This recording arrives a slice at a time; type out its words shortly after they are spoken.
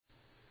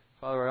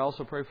Father, I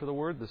also pray for the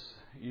Word this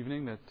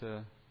evening, that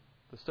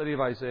the study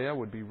of Isaiah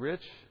would be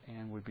rich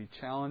and would be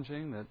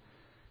challenging, that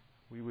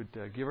we would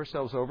give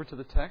ourselves over to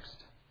the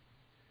text,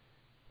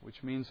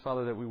 which means,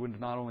 Father, that we would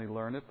not only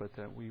learn it, but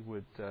that we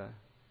would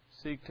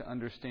seek to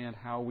understand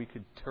how we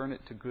could turn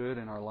it to good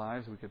in our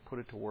lives, we could put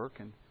it to work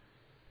and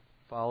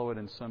follow it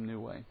in some new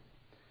way.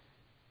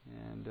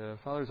 And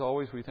Father, as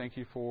always, we thank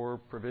you for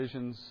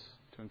provisions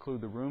to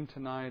include the room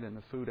tonight and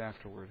the food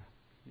afterward.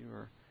 You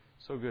are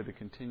so good to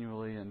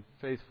continually and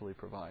faithfully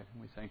provide,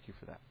 and we thank you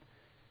for that.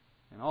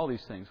 And all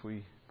these things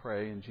we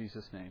pray in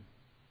Jesus' name.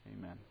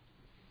 Amen.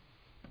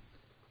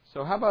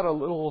 So how about a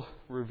little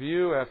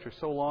review after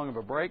so long of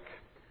a break?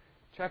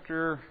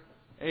 Chapter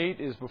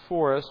 8 is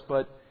before us,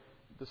 but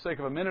for the sake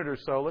of a minute or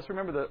so, let's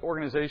remember the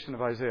organization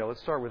of Isaiah.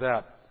 Let's start with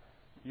that.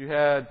 You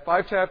had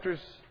 5 chapters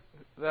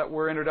that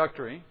were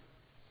introductory,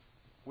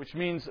 which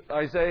means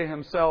Isaiah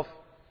himself,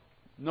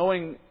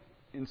 knowing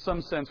in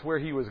some sense where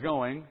he was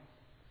going,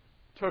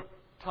 took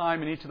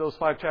time in each of those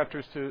 5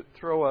 chapters to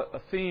throw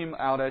a theme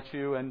out at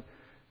you and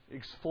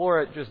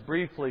explore it just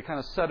briefly, kind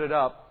of set it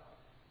up,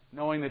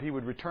 knowing that he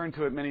would return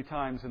to it many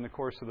times in the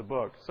course of the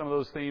book. Some of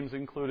those themes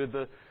included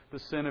the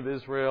sin of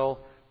Israel,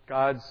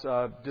 God's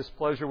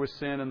displeasure with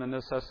sin and the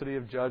necessity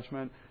of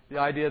judgment, the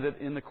idea that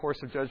in the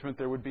course of judgment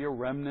there would be a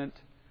remnant,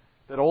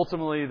 that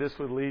ultimately this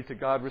would lead to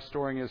God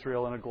restoring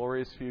Israel in a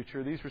glorious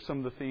future. These were some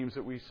of the themes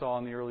that we saw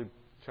in the early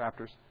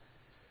chapters.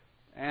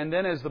 And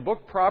then as the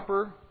book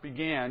proper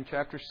began,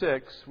 chapter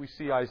 6, we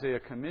see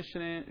Isaiah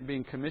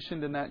being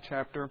commissioned in that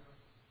chapter.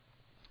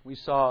 We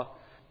saw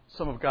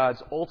some of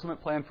God's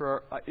ultimate plan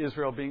for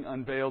Israel being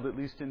unveiled, at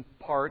least in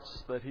parts,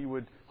 that He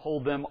would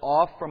hold them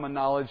off from a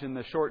knowledge in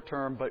the short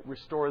term, but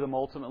restore them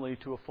ultimately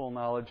to a full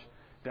knowledge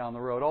down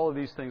the road. All of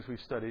these things we've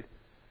studied.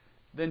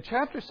 Then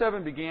chapter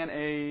 7 began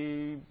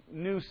a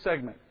new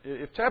segment.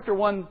 If chapter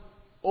 1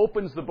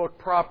 opens the book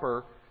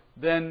proper,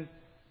 then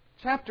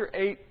chapter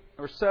 8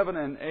 or 7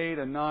 and 8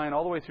 and 9,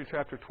 all the way through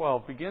chapter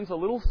 12, begins a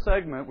little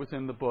segment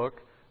within the book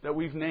that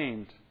we've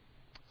named.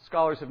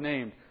 Scholars have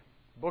named.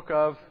 Book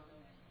of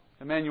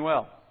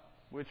Emmanuel,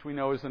 which we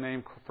know is the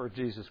name for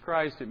Jesus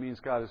Christ. It means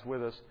God is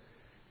with us.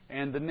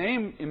 And the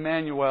name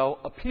Emmanuel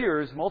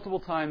appears multiple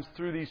times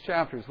through these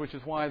chapters, which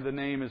is why the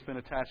name has been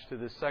attached to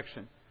this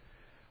section.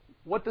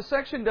 What the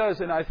section does,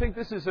 and I think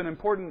this is an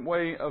important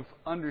way of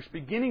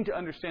beginning to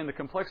understand the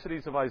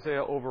complexities of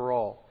Isaiah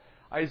overall.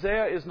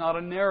 Isaiah is not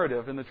a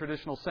narrative in the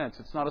traditional sense.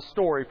 It's not a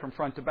story from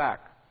front to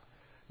back.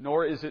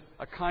 Nor is it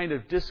a kind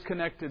of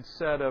disconnected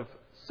set of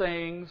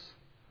sayings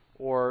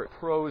or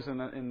prose in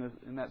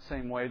that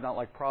same way, not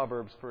like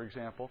Proverbs, for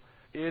example.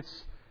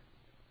 It's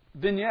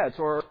vignettes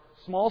or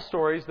small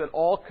stories that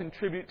all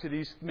contribute to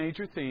these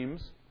major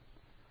themes.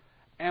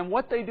 And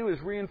what they do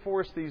is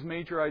reinforce these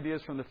major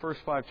ideas from the first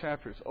 5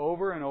 chapters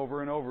over and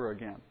over and over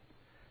again.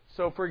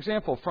 So, for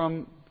example,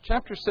 from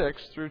chapter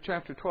 6 through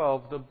chapter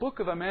 12, the book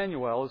of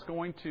Emmanuel is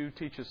going to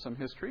teach us some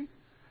history,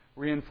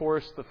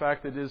 reinforce the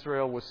fact that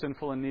Israel was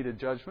sinful and needed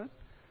judgment,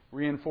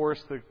 reinforce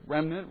the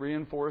remnant,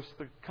 reinforce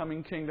the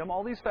coming kingdom.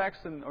 All these facts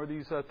or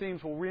these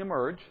themes will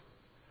reemerge.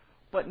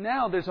 But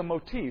now there's a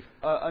motif,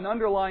 an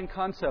underlying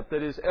concept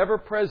that is ever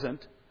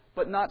present,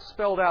 but not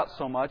spelled out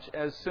so much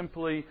as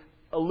simply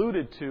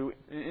alluded to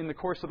in the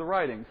course of the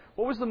writing.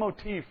 What was the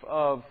motif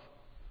of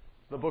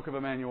the book of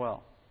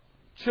Emmanuel?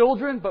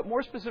 Children, but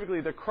more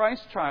specifically, the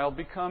Christ child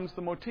becomes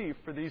the motif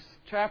for these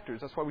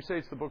chapters. That's why we say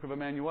it's the book of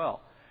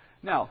Emmanuel.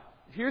 Now,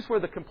 here's where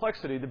the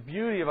complexity, the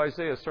beauty of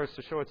Isaiah starts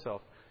to show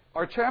itself.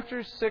 Are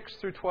chapters 6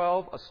 through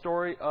 12 a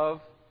story of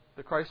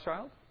the Christ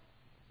child?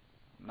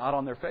 Not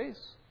on their face.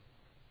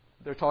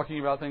 They're talking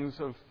about things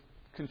of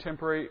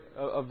contemporary,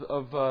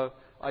 of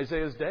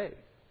Isaiah's day.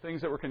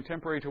 Things that were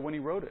contemporary to when he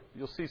wrote it.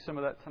 You'll see some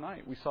of that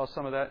tonight. We saw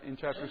some of that in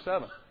chapter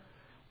 7.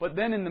 But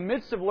then in the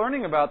midst of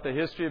learning about the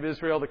history of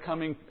Israel, the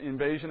coming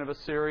invasion of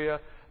Assyria,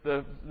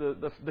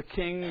 the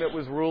king that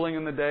was ruling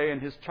in the day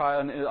and his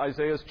child, and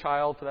Isaiah's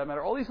child for that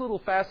matter, all these little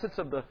facets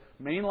of the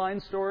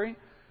mainline story,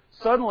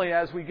 suddenly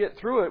as we get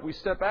through it, we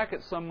step back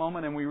at some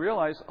moment and we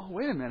realize, oh,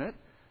 wait a minute,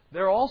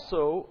 they're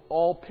also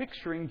all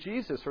picturing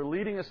Jesus or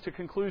leading us to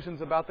conclusions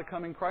about the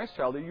coming Christ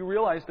child. That you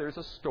realize there's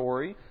a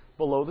story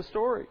below the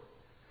story.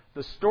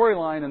 The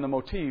storyline and the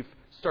motif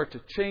start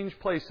to change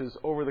places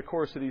over the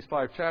course of these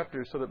 5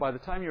 chapters so that by the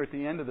time you're at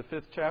the end of the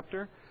 5th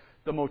chapter,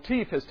 the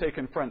motif has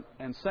taken front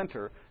and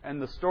center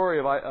and the story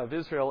of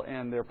Israel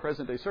and their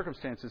present-day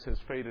circumstances has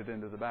faded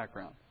into the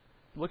background.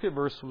 Look at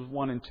verses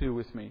 1 and 2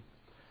 with me.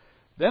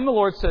 Then the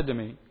Lord said to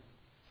me,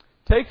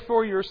 "Take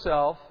for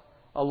yourself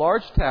a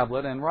large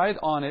tablet and write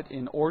on it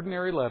in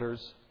ordinary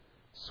letters,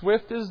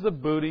 'Swift is the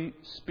booty,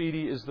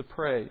 speedy is the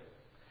prey.'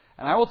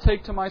 And I will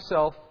take to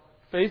myself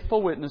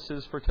faithful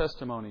witnesses for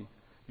testimony,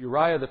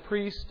 Uriah the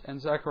priest and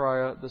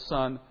Zechariah the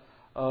son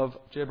of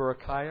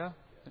Jeberechiah."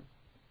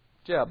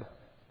 Jeb.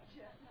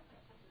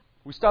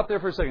 We stop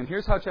there for a second.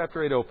 Here's how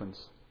chapter 8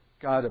 opens.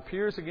 God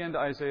appears again to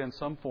Isaiah in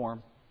some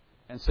form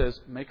and says,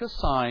 make a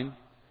sign.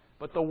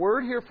 But the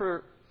word here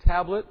for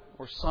tablet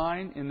or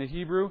sign in the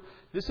Hebrew,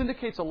 this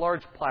indicates a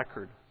large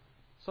placard.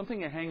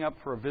 Something you hang up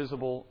for a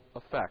visible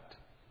effect.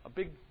 A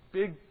big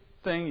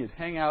thing you'd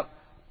hang out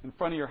in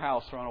front of your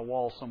house or on a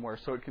wall somewhere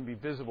so it can be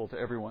visible to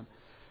everyone.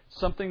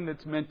 Something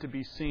that's meant to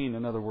be seen,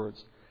 in other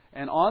words.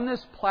 And on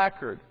this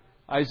placard,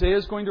 Isaiah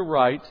is going to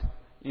write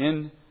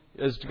in,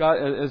 as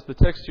the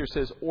text here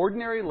says,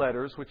 ordinary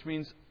letters, which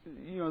means,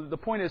 the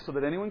point is so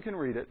that anyone can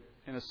read it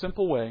in a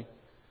simple way.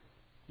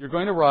 You're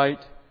going to write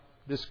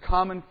this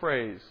common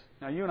phrase.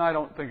 Now, you and I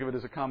don't think of it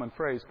as a common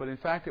phrase, but in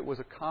fact it was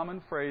a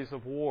common phrase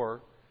of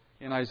war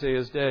in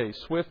Isaiah's day.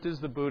 Swift is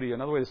the booty.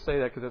 Another way to say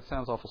that, because that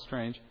sounds awful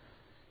strange,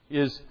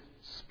 is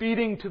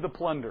speeding to the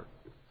plunder.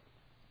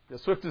 Yeah,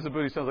 swift is the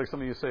booty sounds like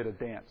something you say to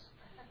dance.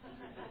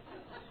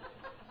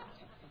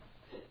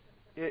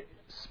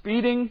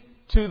 Speeding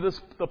to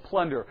the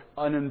plunder.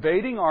 An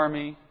invading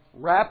army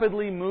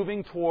rapidly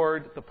moving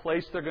toward the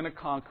place they're going to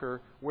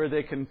conquer, where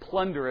they can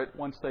plunder it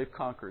once they've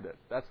conquered it.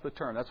 That's the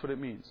term. That's what it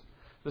means.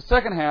 The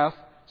second half,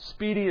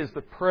 speedy as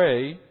the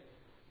prey,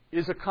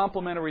 is a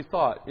complementary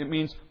thought. It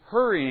means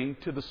hurrying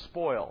to the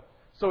spoil.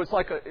 So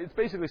it's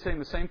basically saying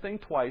the same thing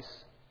twice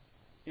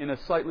in a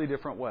slightly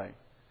different way.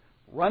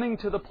 Running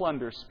to the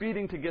plunder,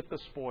 speeding to get the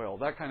spoil,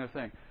 that kind of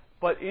thing.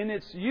 But in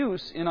its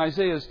use in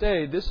Isaiah's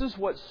day, this is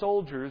what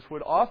soldiers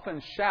would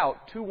often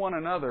shout to one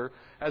another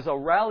as a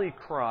rally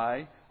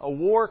cry, a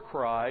war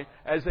cry,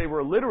 as they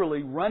were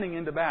literally running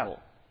into battle.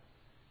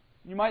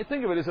 You might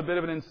think of it as a bit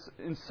of an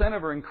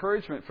incentive or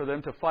encouragement for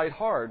them to fight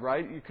hard,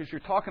 right? Because you're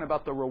talking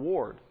about the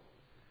reward.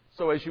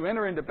 So as you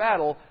enter into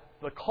battle,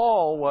 the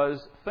call was,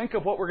 think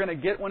of what we're going to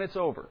get when it's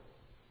over.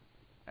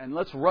 And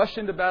let's rush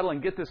into battle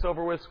and get this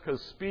over with,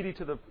 because speedy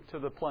to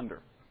the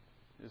plunder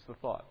is the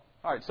thought.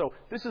 All right, so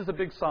this is the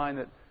big sign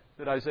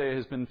that Isaiah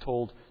has been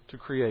told to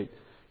create.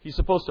 He's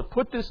supposed to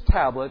put this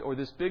tablet, or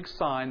this big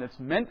sign that's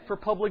meant for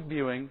public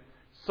viewing,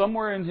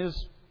 somewhere in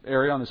his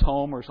area, on his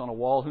home, or on a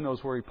wall, who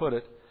knows where he put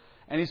it.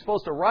 And he's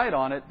supposed to write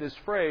on it this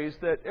phrase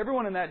that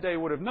everyone in that day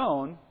would have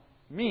known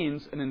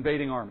means an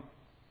invading army.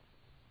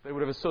 They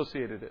would have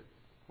associated it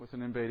with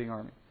an invading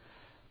army.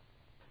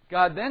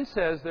 God then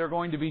says there are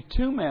going to be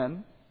two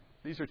men.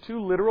 These are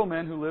two literal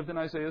men who lived in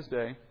Isaiah's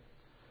day,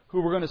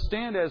 who were going to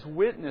stand as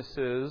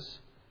witnesses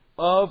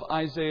of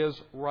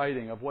Isaiah's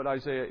writing, of what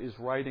Isaiah is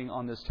writing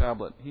on this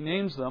tablet. He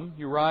names them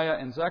Uriah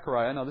and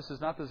Zechariah. Now, this is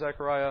not the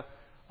Zechariah,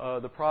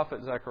 the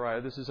prophet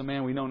Zechariah. This is a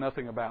man we know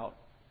nothing about.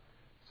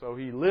 So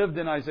he lived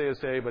in Isaiah's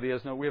day, but we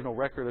have no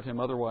record of him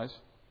otherwise.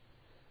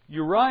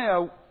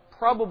 Uriah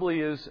probably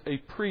is a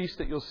priest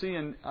that you'll see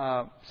in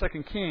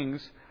 2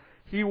 Kings.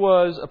 He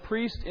was a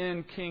priest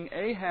in King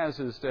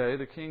Ahaz's day,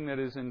 the king that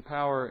is in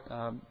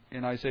power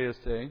in Isaiah's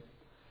day.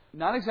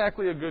 Not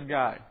exactly a good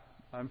guy.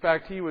 In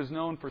fact, he was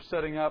known for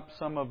setting up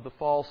some of the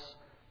false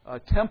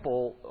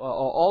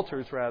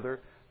altars,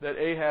 that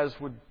Ahaz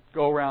would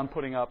go around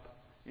putting up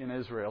in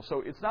Israel.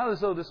 So it's not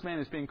as though this man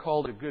is being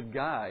called a good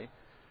guy.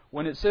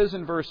 When it says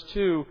in verse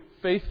 2,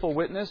 faithful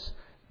witness,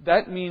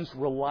 that means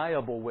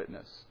reliable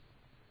witness.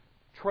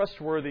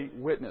 Trustworthy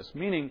witness.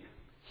 Meaning,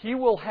 he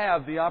will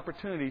have the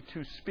opportunity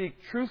to speak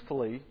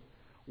truthfully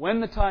when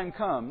the time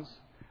comes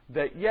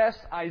that, yes,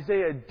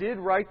 Isaiah did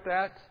write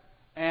that,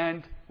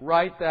 and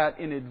write that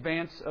in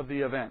advance of the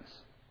events.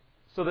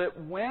 So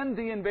that when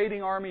the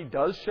invading army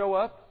does show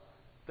up,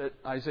 that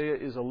Isaiah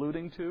is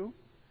alluding to,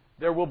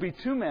 there will be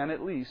two men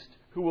at least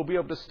who will be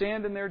able to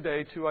stand in their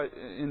day,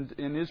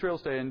 in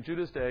Israel's day, in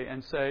Judah's day,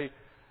 and say,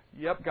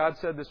 yep, God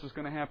said this was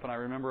going to happen. I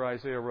remember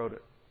Isaiah wrote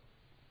it.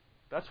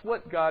 That's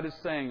what God is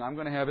saying. I'm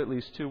going to have at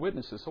least two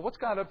witnesses. So what's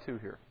God up to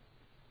here?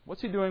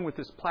 What's He doing with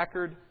this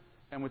placard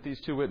and with these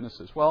two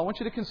witnesses? Well, I want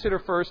you to consider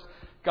first,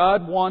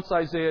 God wants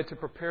Isaiah to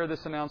prepare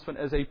this announcement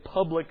as a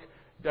public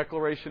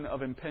declaration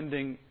of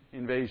impending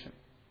invasion.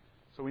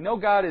 So we know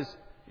God is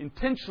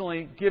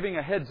intentionally giving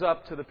a heads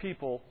up to the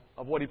people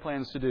of what He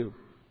plans to do.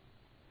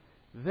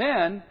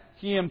 Then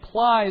He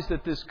implies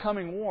that this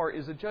coming war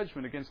is a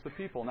judgment against the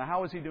people. Now,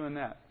 how is He doing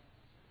that?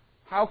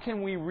 How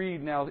can we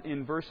read now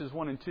in verses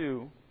 1 and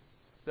 2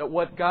 that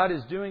what God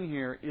is doing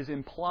here is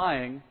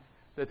implying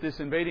that this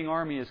invading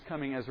army is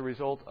coming as a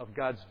result of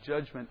God's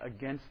judgment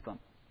against them?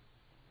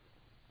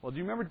 Well, do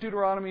you remember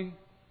Deuteronomy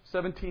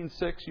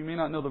 17:6? You may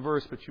not know the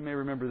verse, but you may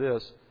remember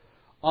this.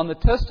 On the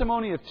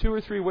testimony of 2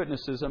 or 3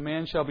 witnesses, a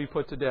man shall be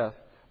put to death.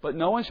 But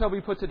no one shall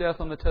be put to death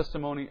on the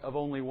testimony of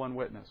only one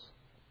witness.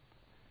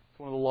 It's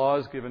one of the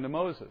laws given to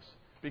Moses.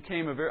 It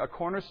became a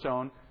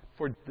cornerstone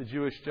for the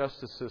Jewish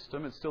justice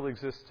system. It still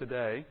exists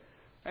today.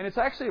 And it's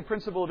actually a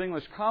principle of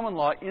English common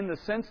law in the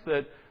sense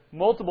that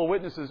multiple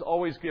witnesses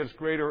always gives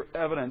greater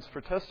evidence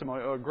for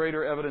testimony or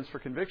greater evidence for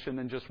conviction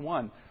than just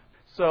one.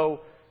 So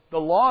the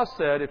law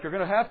said if you're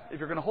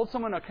going to hold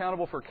someone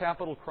accountable for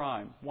capital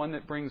crime, one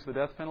that brings the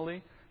death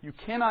penalty, you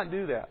cannot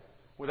do that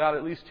without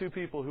at least 2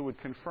 people who would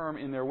confirm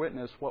in their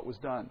witness what was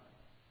done.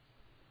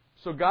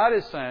 So God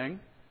is saying,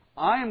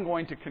 I am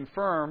going to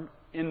confirm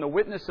in the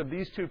witness of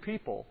these 2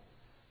 people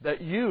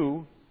that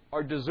you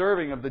are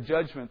deserving of the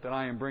judgment that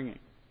I am bringing.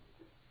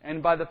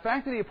 And by the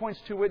fact that He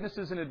appoints 2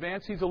 witnesses in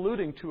advance, He's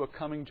alluding to a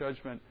coming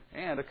judgment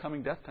and a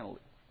coming death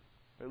penalty,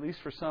 at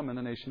least for some in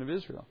the nation of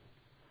Israel.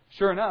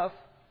 Sure enough,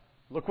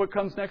 Look what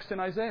comes next in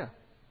Isaiah.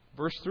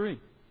 Verse 3.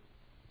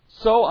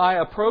 So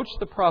I approached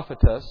the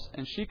prophetess,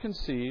 and she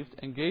conceived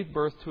and gave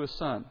birth to a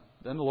son.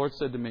 Then the Lord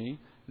said to me,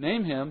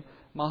 name him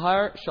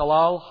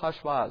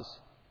Maher-Shalal-Hash-Baz.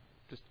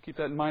 Just keep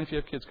that in mind if you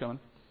have kids coming.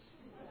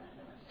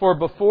 For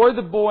before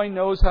the boy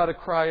knows how to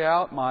cry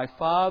out, my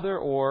father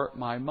or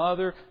my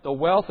mother, the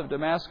wealth of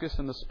Damascus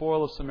and the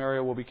spoil of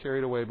Samaria will be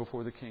carried away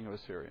before the king of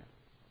Assyria.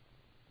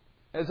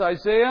 As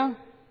Isaiah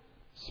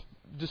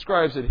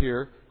describes it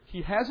here,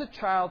 he has a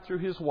child through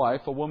his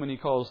wife, a woman he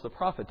calls the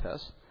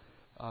prophetess.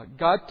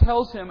 God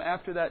tells him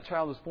after that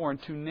child is born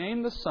to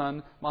name the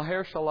son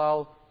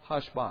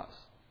Maher-Shalal-Hash-Baz.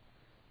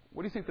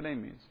 What do you think the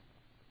name means?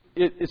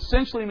 It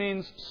essentially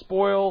means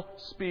spoil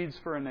speeds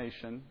for a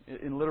nation,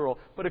 in literal.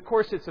 But of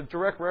course, it's a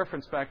direct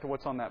reference back to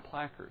what's on that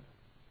placard.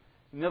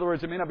 In other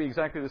words, it may not be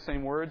exactly the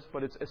same words,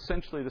 but it's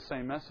essentially the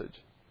same message.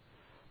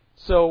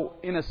 So,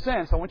 in a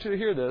sense, I want you to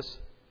hear this.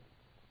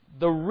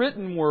 The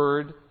written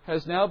word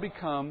has now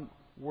become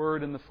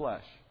word in the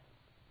flesh.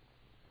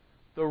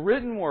 The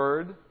written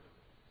word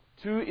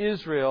to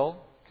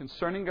Israel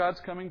concerning God's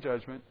coming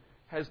judgment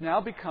has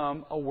now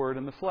become a word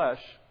in the flesh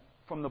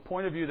from the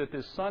point of view that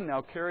this son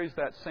now carries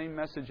that same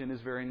message in his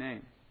very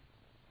name.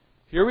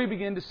 Here we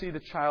begin to see the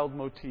child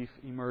motif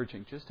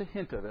emerging. Just a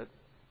hint of it,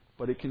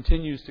 but it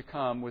continues to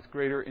come with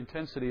greater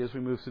intensity as we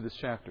move through this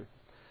chapter.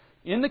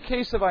 In the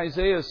case of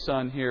Isaiah's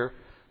son here,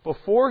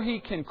 before he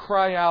can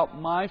cry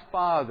out, my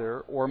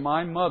father or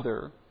my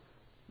mother,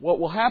 what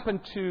will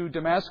happen to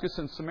Damascus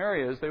and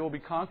Samaria is they will be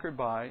conquered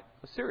by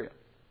Assyria.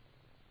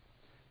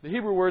 The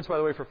Hebrew words, by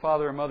the way, for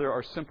father and mother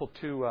are simple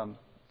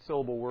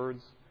two-syllable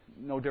words,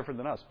 no different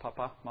than us.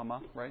 Papa,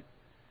 mama, right?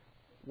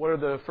 What are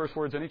the first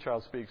words any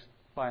child speaks,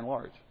 by and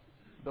large?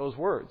 Those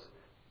words.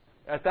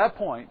 At that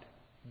point,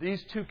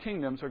 these two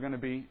kingdoms are going to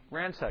be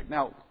ransacked.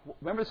 Now,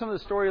 remember some of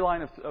the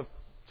storyline of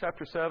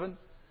chapter 7?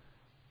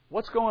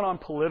 What's going on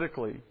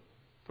politically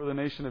for the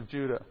nation of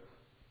Judah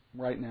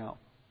right now?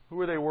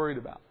 Who are they worried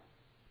about?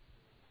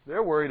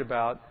 They're worried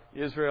about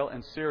Israel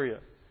and Syria,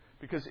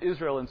 because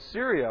Israel and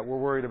Syria were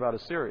worried about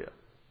Assyria.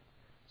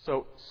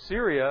 So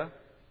Syria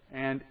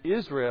and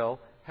Israel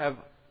have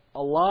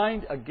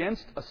aligned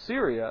against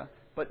Assyria,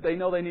 but they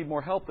know they need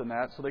more help than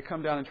that, so they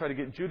come down and try to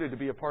get Judah to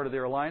be a part of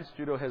their alliance.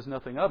 Judah has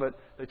nothing of it.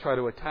 They try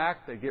to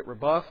attack, they get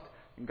rebuffed,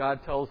 and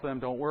God tells them,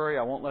 don't worry,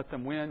 I won't let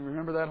them win.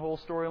 Remember that whole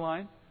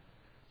storyline?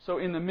 So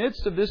in the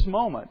midst of this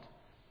moment,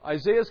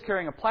 Isaiah is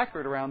carrying a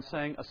placard around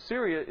saying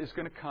Assyria is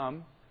going to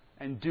come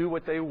and do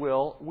what they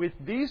will with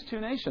these two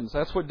nations.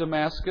 That's what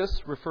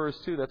Damascus refers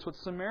to. That's what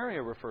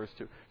Samaria refers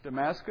to.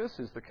 Damascus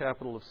is the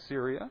capital of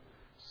Syria.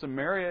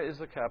 Samaria is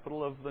the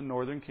capital of the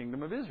northern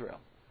kingdom of Israel.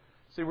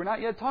 See, we're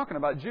not yet talking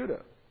about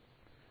Judah.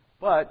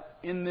 But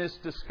in this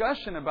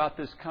discussion about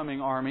this coming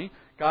army,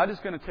 God is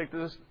going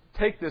to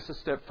take this a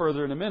step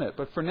further in a minute.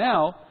 But for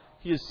now,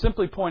 He is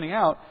simply pointing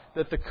out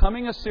that the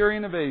coming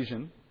Assyrian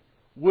invasion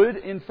would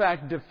in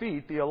fact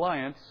defeat the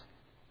alliance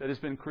that has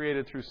been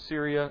created through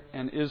Syria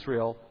and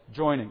Israel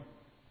joining.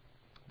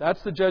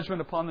 That's the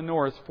judgment upon the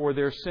north for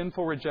their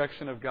sinful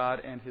rejection of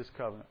God and His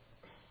covenant.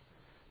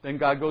 Then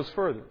God goes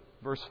further.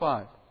 Verse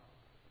 5.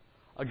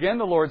 Again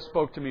the Lord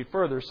spoke to me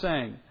further,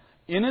 saying,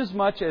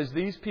 inasmuch as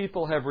these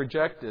people have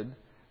rejected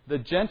the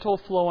gentle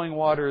flowing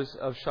waters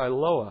of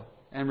Shiloah,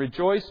 and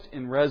rejoiced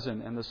in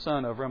Rezin and the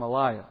son of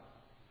Remaliah,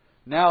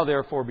 now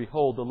therefore,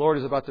 behold, the Lord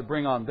is about to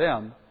bring on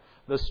them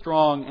the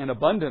strong and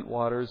abundant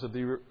waters of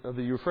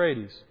the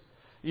Euphrates,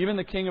 even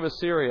the king of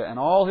Assyria and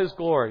all his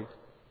glory,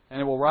 and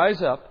it will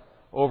rise up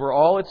over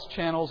all its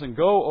channels and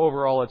go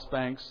over all its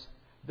banks.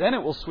 Then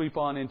it will sweep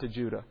on into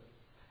Judah,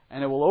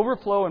 and it will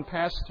overflow and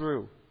pass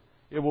through.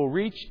 It will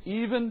reach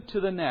even to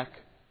the neck,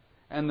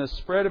 and the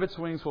spread of its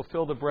wings will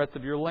fill the breadth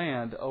of your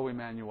land, O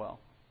Emmanuel.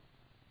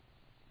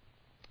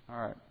 All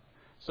right.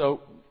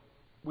 So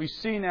we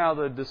see now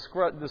the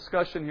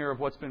discussion here of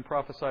what's been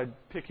prophesied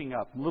picking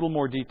up. A little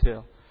more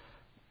detail.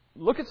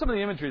 Look at some of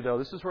the imagery, though.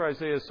 This is where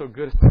Isaiah is so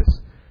good at this.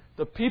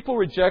 The people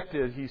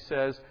rejected, he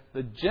says,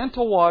 the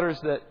gentle waters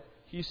that,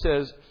 he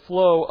says,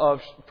 flow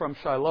from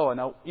Shiloah.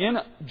 Now, in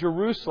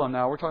Jerusalem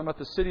now, we're talking about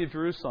the city of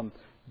Jerusalem,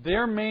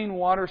 their main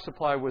water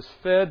supply was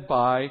fed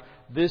by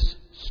this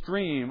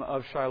stream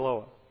of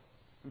Shiloah.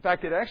 In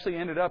fact, it actually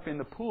ended up in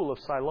the pool of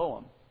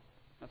Siloam.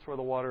 That's where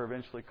the water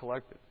eventually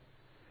collected.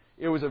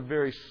 It was a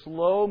very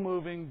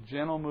slow-moving,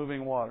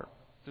 gentle-moving water,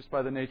 just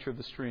by the nature of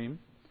the stream.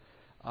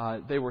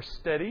 They were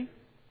steady.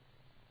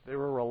 They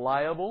were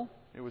reliable.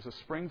 It was a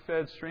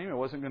spring-fed stream. It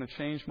wasn't going to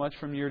change much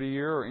from year to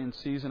year or in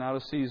season, out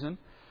of season.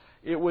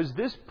 It was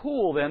this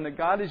pool, then, that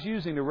God is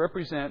using to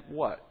represent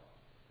what?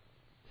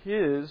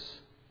 His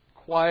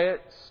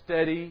quiet,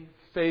 steady,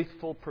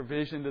 faithful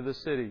provision to the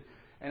city.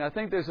 And I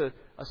think there's a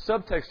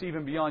subtext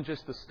even beyond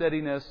just the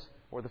steadiness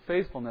or the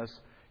faithfulness.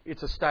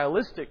 It's a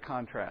stylistic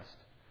contrast.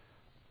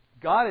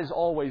 God is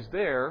always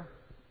there.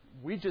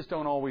 We just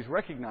don't always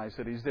recognize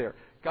that He's there.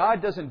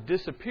 God doesn't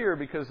disappear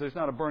because there's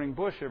not a burning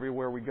bush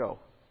everywhere we go.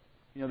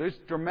 You know, there's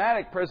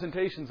dramatic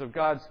presentations of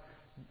God's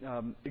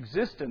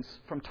existence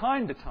from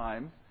time to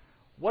time.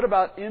 What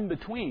about in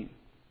between?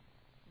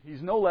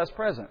 He's no less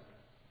present.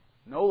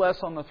 no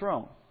less on the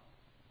throne,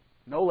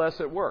 no less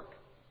at work.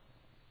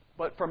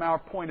 But from our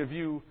point of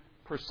view,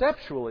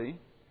 perceptually,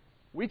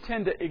 we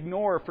tend to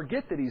ignore or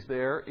forget that He's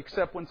there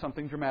except when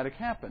something dramatic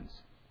happens.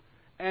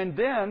 And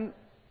then,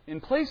 in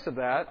place of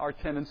that, our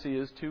tendency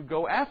is to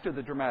go after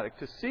the dramatic,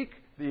 to seek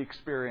the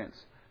experience.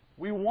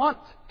 We want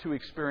to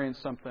experience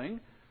something,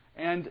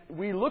 and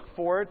we look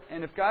for it,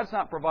 and if God's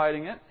not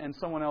providing it and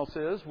someone else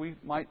is, we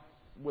might,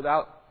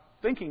 without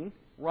thinking,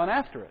 run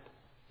after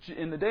it.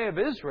 In the day of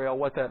Israel,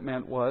 what that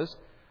meant was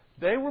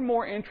they were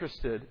more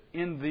interested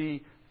in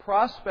the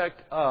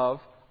prospect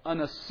of an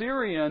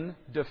Assyrian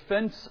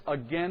defense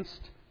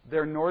against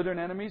their northern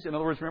enemies. In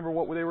other words, remember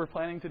what they were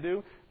planning to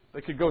do?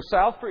 They could go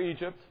south for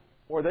Egypt,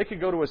 or they could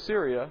go to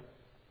Assyria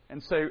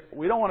and say,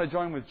 we don't want to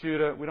join with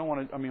Judah,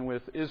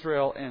 with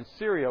Israel and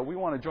Syria, we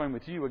want to join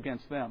with you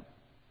against them.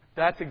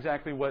 That's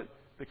exactly what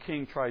the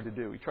king tried to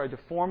do. He tried to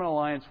form an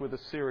alliance with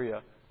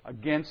Assyria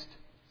against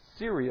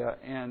Syria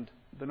and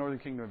the northern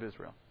kingdom of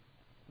Israel.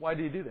 Why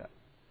did he do that?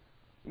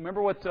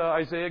 Remember what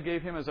Isaiah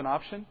gave him as an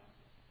option?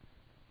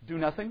 Do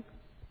nothing.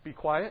 Be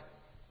quiet.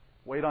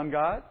 Wait on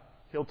God.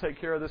 He'll take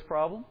care of this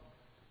problem.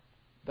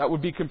 That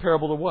would be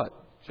comparable to what?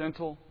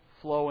 Gentle,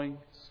 flowing,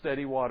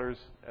 steady waters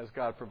as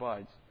God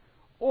provides.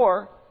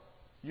 Or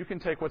you can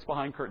take what's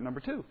behind curtain number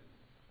 2.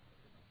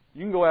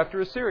 You can go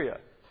after Assyria.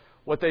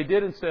 What they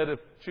did instead of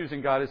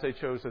choosing God is they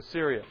chose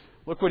Assyria.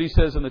 Look what he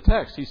says in the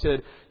text. He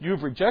said,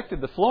 you've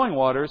rejected the flowing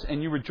waters,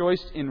 and you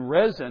rejoiced in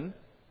Rezin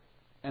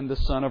and the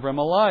son of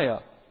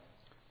Remaliah.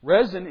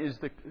 Rezin is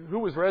who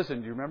was Rezin,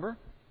 do you remember?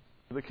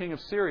 The king of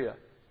Syria.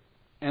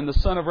 And the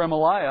son of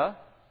Remaliah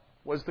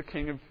was the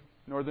king of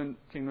northern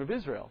kingdom of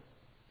Israel.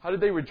 How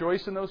did they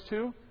rejoice in those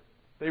two?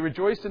 They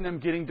rejoiced in them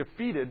getting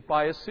defeated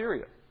by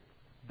Assyria.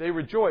 They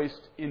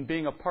rejoiced in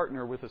being a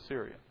partner with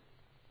Assyria.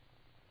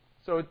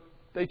 So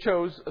they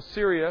chose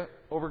Assyria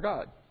over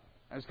God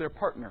as their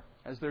partner,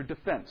 as their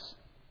defense.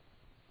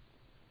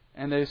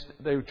 And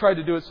they tried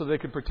to do it so they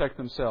could protect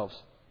themselves.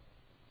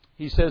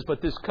 He says,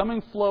 but this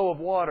coming flow of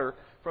water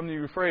from the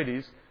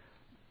Euphrates,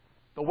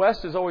 the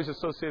west is always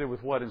associated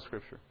with what in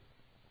Scripture?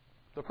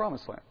 The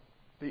Promised Land.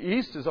 The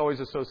east is always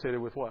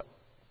associated with what?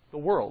 The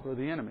world or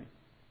the enemy.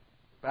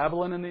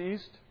 Babylon in the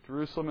east,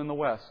 Jerusalem in the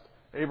west.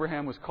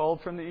 Abraham was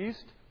called from the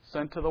east,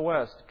 sent to the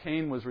west.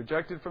 Cain was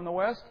rejected from the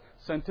west,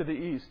 sent to the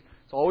east.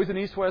 It's always an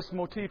east-west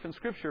motif in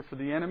Scripture for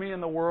the enemy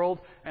in the world,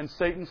 and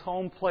Satan's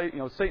home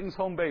Satan's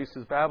home base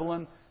is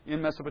Babylon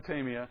in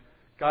Mesopotamia.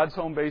 God's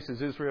home base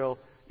is Israel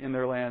in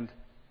their land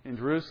in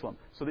Jerusalem.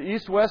 So the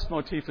east-west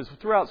motif is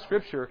throughout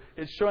Scripture.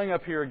 It's showing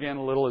up here again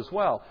a little as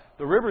well.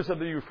 The rivers of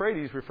the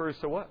Euphrates refers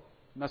to what?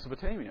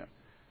 Mesopotamia,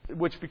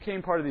 which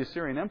became part of the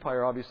Assyrian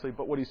Empire, obviously.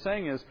 But what he's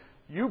saying is,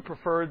 you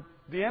preferred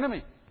the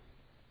enemy,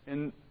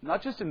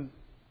 not just in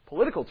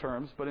political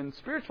terms, but in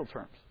spiritual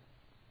terms.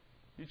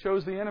 You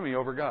chose the enemy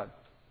over God.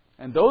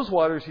 And those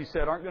waters, he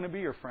said, aren't going to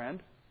be your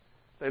friend.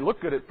 They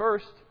look good at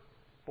first,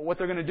 but what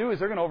they're going to do is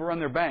they're going to overrun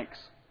their banks.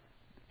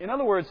 In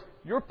other words,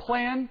 your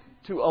plan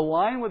to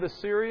align with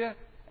Assyria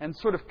and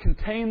sort of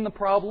contain the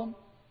problem,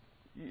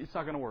 it's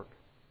not going to work.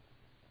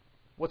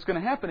 What's going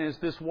to happen is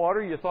this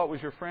water you thought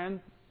was your friend,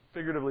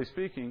 figuratively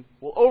speaking,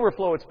 will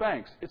overflow its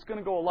banks. It's going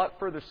to go a lot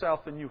further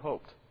south than you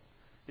hoped.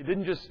 It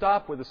didn't just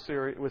stop with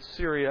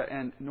Syria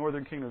and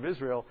northern kingdom of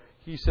Israel.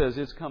 He says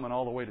it's coming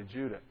all the way to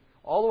Judah,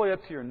 all the way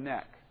up to your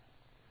neck.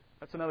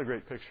 That's another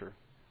great picture.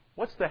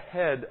 What's the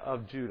head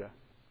of Judah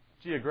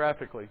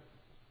geographically?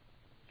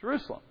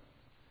 Jerusalem.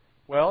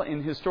 Well,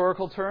 in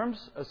historical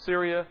terms,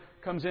 Assyria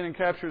comes in and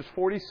captures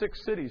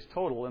 46 cities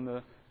total in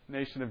the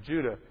nation of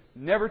Judah.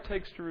 Never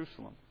takes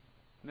Jerusalem.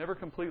 Never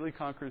completely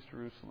conquers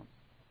Jerusalem.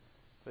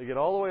 They get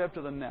all the way up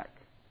to the neck,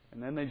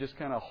 and then they just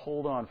kind of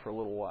hold on for a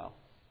little while.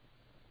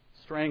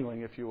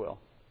 Strangling, if you will.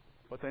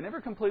 But they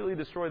never completely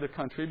destroy the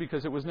country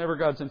because it was never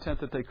God's intent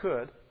that they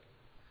could.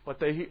 But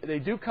they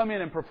do come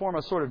in and perform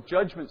a sort of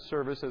judgment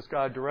service as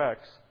God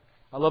directs.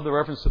 I love the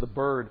reference to the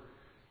bird.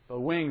 The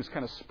wings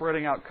kind of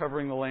spreading out,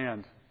 covering the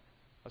land.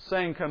 A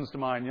saying comes to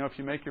mind, if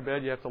you make your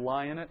bed, you have to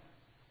lie in it.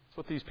 That's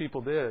what these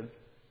people did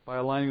by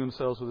aligning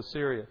themselves with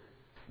Assyria.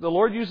 The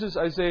Lord uses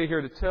Isaiah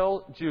here to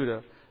tell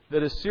Judah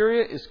that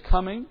Assyria is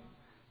coming.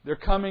 They're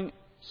coming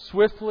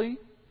swiftly.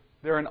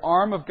 They're an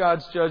arm of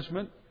God's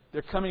judgment.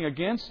 They're coming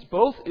against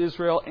both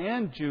Israel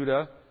and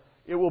Judah.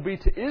 It will be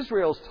to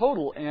Israel's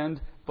total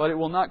end, but it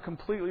will not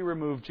completely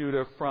remove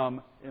Judah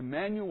from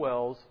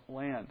Emmanuel's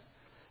land.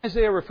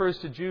 Isaiah refers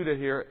to Judah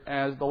here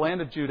as the land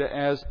of Judah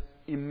as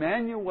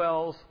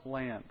Emmanuel's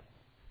land.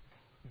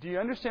 Do you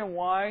understand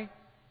why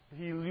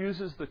he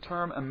uses the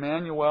term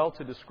Emmanuel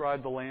to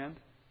describe the land?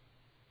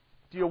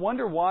 Do you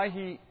wonder why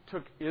he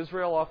took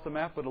Israel off the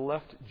map but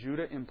left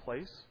Judah in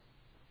place?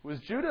 Was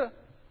Judah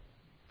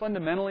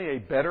fundamentally a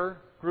better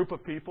group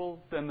of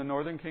people than the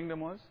northern kingdom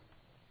was?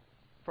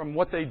 From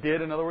what they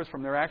did, in other words,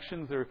 from their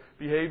actions, their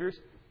behaviors?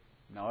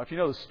 No, if you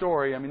know the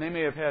story, they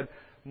may have had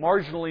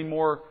marginally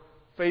more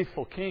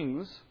faithful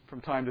kings from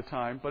time to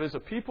time, but as a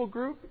people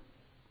group,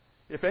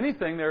 if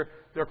anything,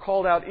 they're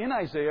called out in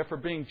Isaiah for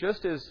being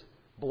just as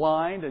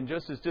blind and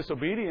just as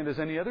disobedient as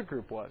any other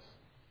group was.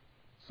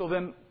 So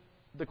then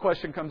the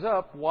question comes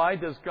up, why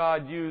does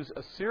God use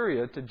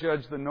Assyria to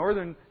judge the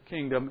northern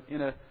kingdom in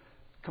a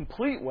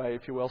complete way,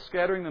 if you will,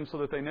 scattering them so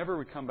that they never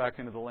would come back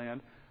into the land?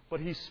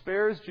 But He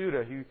spares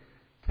Judah. He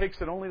takes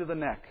it only to the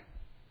neck.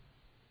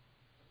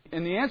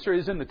 And the answer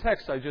is in the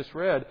text I just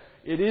read.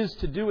 It is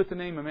to do with the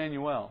name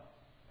Emmanuel.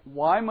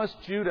 Why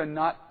must Judah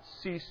not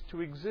cease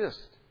to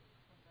exist?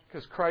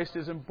 Because Christ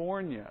isn't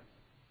born yet.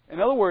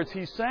 In other words,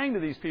 He's saying to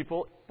these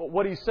people, but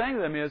what He's saying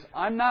to them is,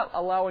 I'm not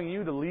allowing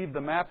you to leave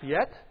the map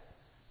yet.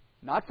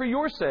 Not for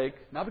your sake,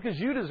 not because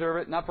you deserve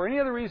it, not for any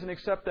other reason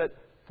except that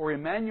for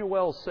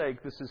Emmanuel's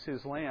sake, this is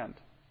His land.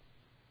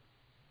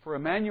 For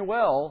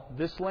Emmanuel,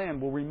 this land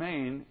will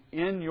remain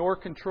in your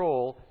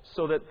control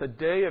so that the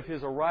day of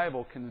His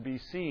arrival can be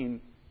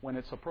seen when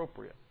it's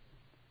appropriate.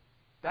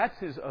 That's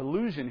His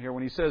allusion here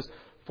when He says,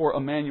 for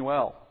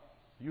Emmanuel.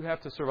 You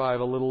have to survive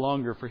a little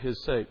longer for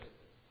His sake.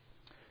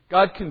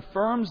 God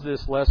confirms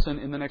this lesson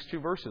in the next two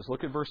verses.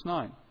 Look at verse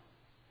 9.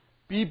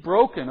 Be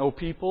broken, O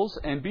peoples,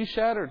 and be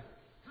shattered.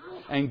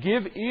 And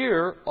give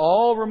ear,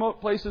 all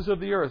remote places of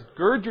the earth.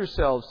 Gird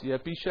yourselves,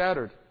 yet be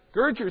shattered.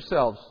 Gird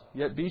yourselves,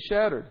 yet be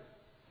shattered.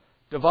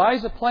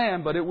 Devise a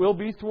plan, but it will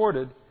be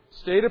thwarted.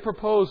 State a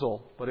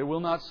proposal, but it will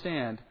not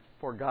stand,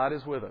 for God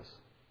is with us.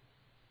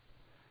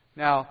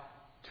 Now,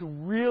 to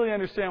really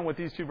understand what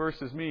these two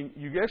verses mean,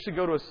 you actually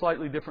go to a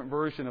slightly different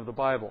version of the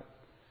Bible.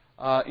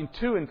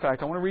 In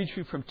fact, I want to read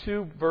you from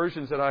two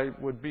versions that I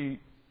would be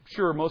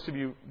sure most of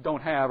you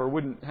don't have or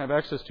wouldn't have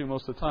access to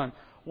most of the time.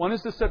 One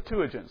is the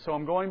Septuagint. So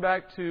I'm going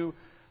back to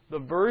the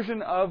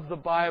version of the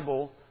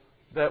Bible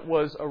that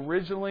was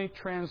originally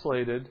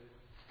translated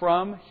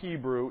from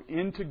Hebrew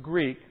into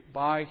Greek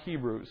by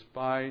Hebrews,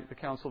 by the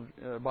council,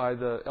 by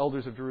the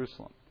elders of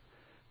Jerusalem.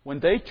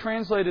 When they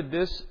translated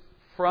this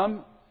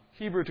from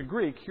Hebrew to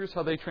Greek, here's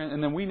how they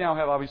and then we now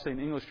have obviously an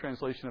English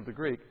translation of the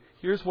Greek.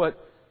 Here's what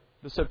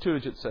the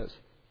Septuagint says.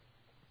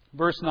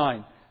 Verse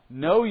 9,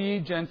 Know ye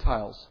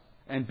Gentiles,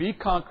 and be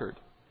conquered.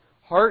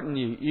 Hearten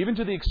ye, even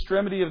to the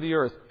extremity of the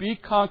earth. Be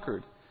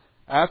conquered,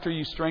 after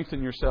you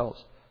strengthen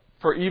yourselves.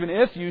 For even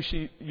if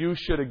you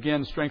should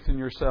again strengthen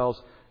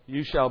yourselves,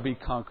 you shall be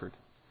conquered.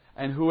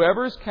 And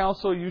whoever's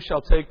counsel you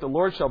shall take, the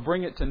Lord shall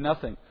bring it to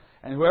nothing.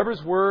 And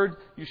whoever's word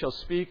you shall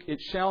speak,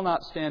 it shall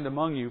not stand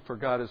among you, for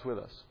God is with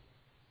us.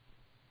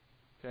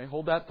 Okay,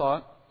 hold that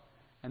thought.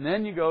 And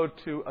then you go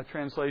to a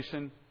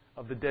translation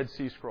of the Dead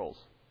Sea Scrolls.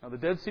 Now, the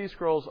Dead Sea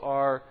Scrolls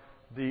are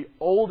the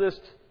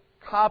oldest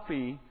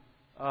copy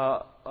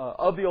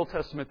of the Old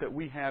Testament that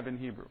we have in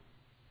Hebrew.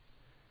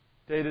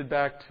 Dated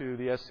back to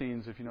the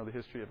Essenes, if you know the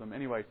history of them.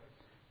 Anyway,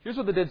 here's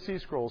what the Dead Sea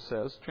Scrolls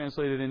says,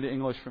 translated into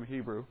English from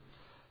Hebrew.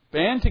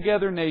 Band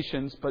together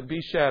nations, but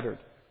be shattered.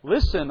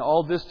 Listen,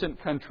 all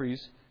distant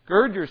countries.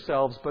 Gird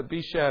yourselves, but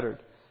be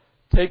shattered.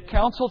 Take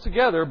counsel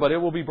together, but it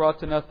will be brought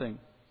to nothing.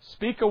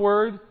 Speak a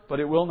word, but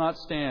it will not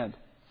stand.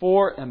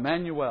 For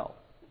Emmanuel.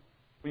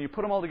 When you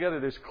put them all together,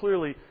 there's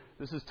clearly,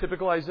 this is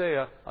typical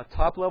Isaiah, a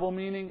top-level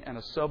meaning and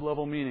a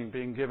sub-level meaning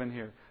being given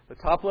here. The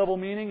top-level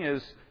meaning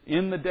is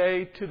in the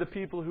day to the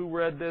people who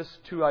read this,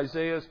 to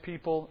Isaiah's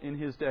people in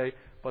his day.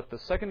 But the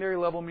secondary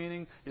level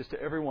meaning is to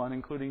everyone,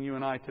 including you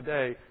and I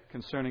today,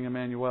 concerning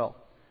Emmanuel.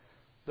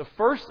 The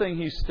first thing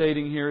he's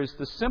stating here is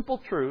the simple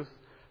truth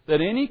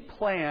that any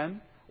plan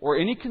or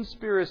any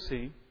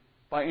conspiracy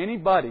by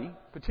anybody,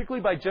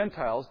 particularly by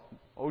Gentiles,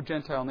 O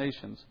Gentile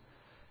nations,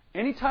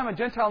 anytime a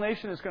Gentile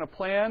nation is going to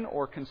plan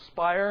or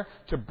conspire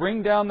to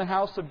bring down the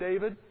house of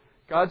David,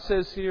 God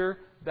says here,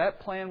 that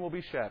plan will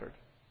be shattered.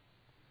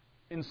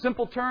 In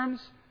simple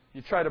terms,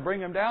 you try to bring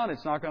them down,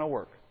 it's not going to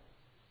work.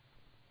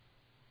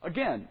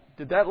 Again,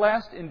 did that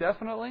last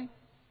indefinitely?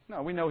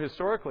 No, we know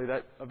historically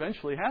that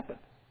eventually happened.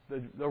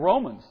 The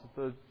Romans,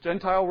 the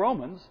Gentile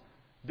Romans,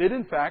 did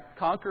in fact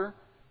conquer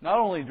not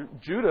only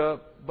Judah,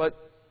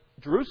 but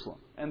Jerusalem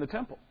and the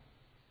temple.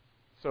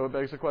 So it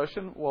begs the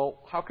question, well,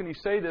 how can he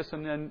say this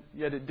and then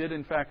yet it did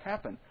in fact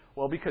happen?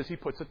 Well, because he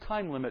puts a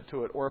time limit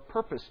to it or a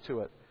purpose to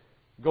it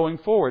going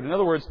forward. In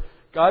other words,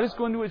 God is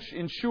going to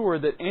ensure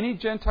that any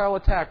Gentile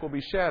attack will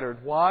be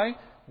shattered. Why?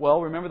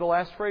 Well, remember the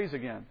last phrase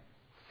again.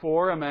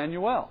 For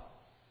Emmanuel.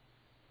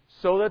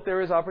 So that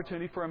there is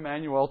opportunity for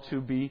Emmanuel to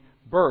be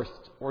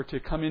birthed or to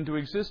come into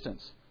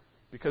existence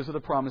because of the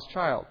promised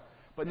child.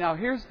 But now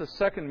here's the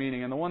second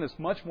meaning, and the one that's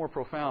much more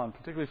profound,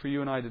 particularly for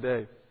you and I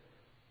today.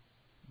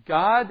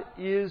 God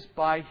is,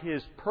 by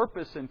His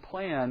purpose and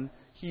plan,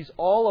 He's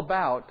all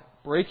about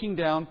breaking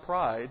down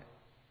pride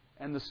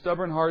and the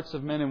stubborn hearts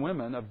of men and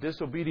women, of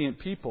disobedient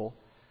people.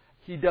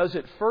 He does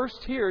it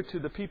first here to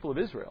the people of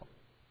Israel.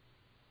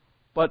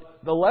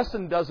 But the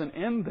lesson doesn't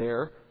end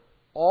there.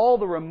 All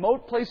the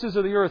remote places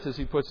of the earth, as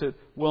he puts it,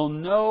 will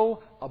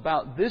know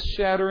about this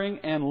shattering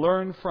and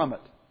learn from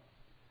it.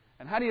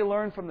 And how do you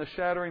learn from the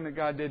shattering that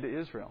God did to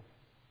Israel?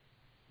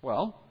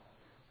 Well,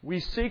 we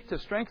seek to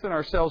strengthen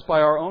ourselves by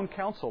our own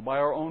counsel, by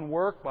our own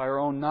work, by our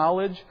own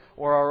knowledge,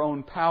 or our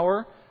own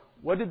power.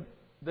 What did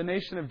the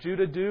nation of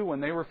Judah do when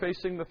they were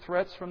facing the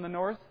threats from the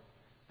north?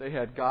 They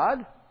had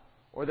God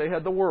or they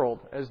had the world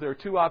as their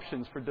two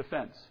options for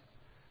defense.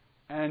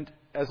 And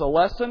as a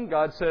lesson,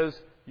 God says,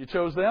 You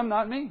chose them,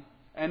 not me.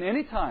 And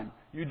anytime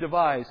you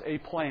devise a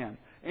plan,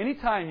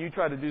 anytime you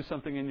try to do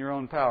something in your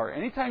own power,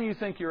 anytime you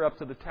think you're up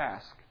to the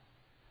task,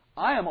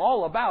 I am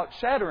all about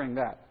shattering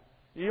that.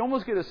 You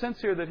almost get a sense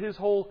here that his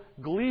whole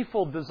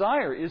gleeful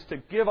desire is to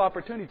give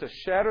opportunity to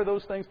shatter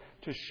those things,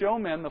 to show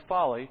men the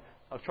folly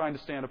of trying to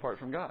stand apart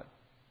from God.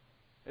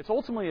 It's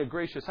ultimately a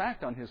gracious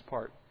act on his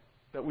part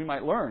that we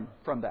might learn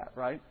from that,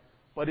 right?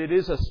 But it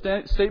is a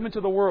statement to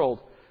the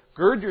world.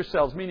 Gird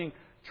yourselves, meaning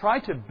try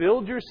to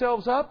build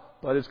yourselves up,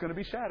 but it's going to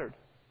be shattered.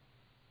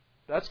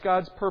 That's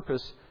God's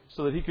purpose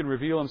so that He can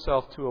reveal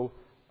Himself to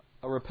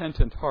a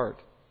repentant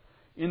heart.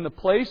 In the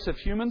place of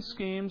human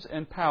schemes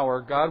and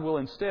power, God will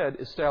instead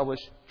establish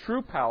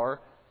true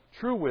power,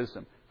 true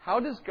wisdom.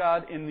 How does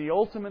God, in the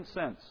ultimate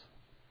sense,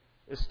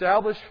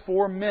 establish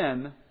for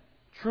men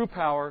true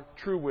power,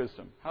 true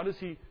wisdom? How does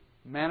He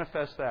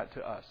manifest that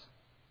to us?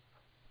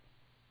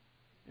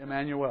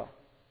 Emmanuel.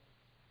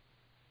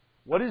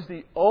 What is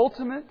the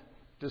ultimate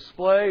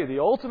display, the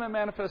ultimate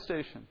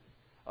manifestation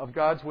of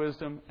God's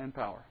wisdom and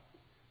power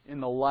in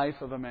the life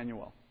of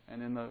Emmanuel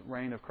and in the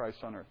reign of Christ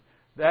on earth?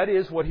 That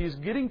is what he's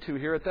getting to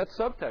here at that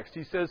subtext.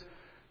 He says,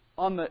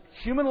 on the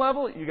human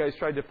level, you guys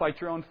tried to fight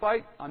your own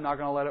fight. I'm not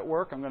going to let it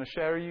work. I'm going to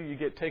shatter you. You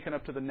get taken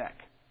up to the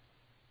neck.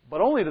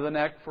 But only to the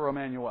neck for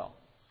Emmanuel.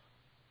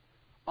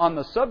 On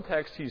the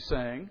subtext, he's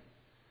saying,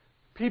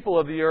 people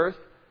of the earth,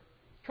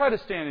 try to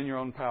stand in your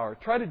own power.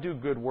 Try to do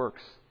good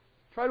works.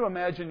 Try to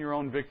imagine your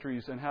own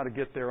victories and how to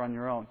get there on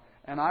your own.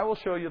 And I will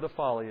show you the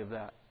folly of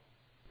that.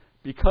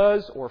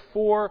 Because or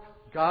for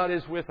God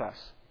is with us.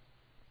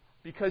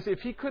 Because if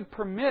He could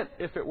permit,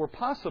 if it were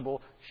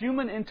possible,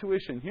 human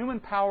intuition, human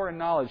power and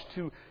knowledge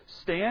to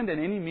stand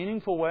in any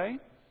meaningful way,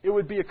 it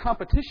would be a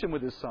competition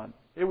with His Son.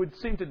 It would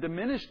seem to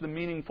diminish the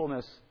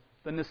meaningfulness,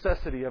 the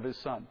necessity of His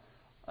Son.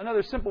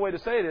 Another simple way to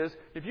say it is,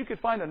 if you could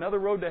find another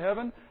road to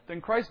heaven, then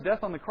Christ's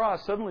death on the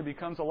cross suddenly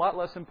becomes a lot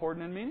less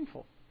important and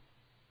meaningful.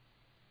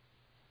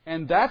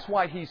 And that's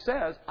why He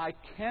says, I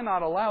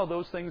cannot allow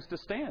those things to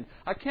stand.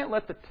 I can't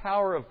let the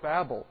Tower of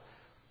Babel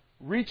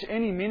reach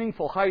any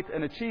meaningful height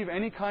and achieve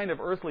any kind of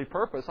earthly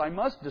purpose. I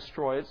must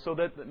destroy it so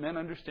that men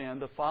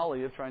understand the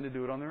folly of trying to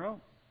do it on their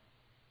own.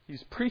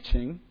 He's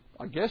preaching,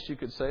 I guess you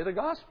could say, the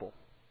gospel.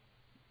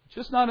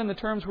 Just not in the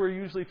terms we're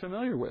usually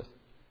familiar with.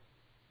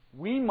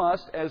 We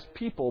must, as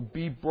people,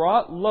 be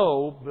brought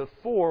low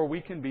before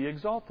we can be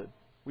exalted.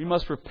 We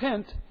must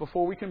repent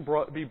before we can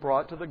be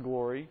brought to the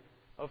glory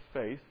of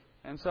faith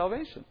and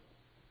salvation.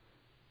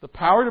 The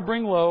power to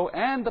bring low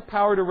and the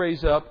power to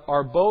raise up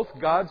are both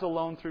God's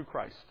alone through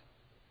Christ.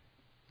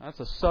 That's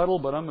a subtle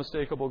but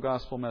unmistakable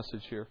gospel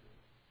message here.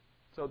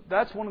 So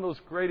that's one of those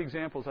great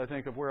examples, I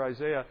think, of where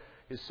Isaiah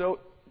is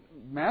so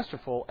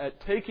masterful at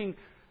taking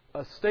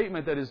a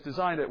statement that is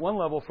designed at one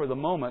level for the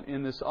moment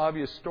in this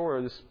obvious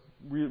story, this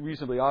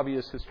reasonably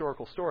obvious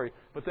historical story.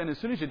 But then as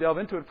soon as you delve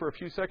into it for a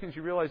few seconds,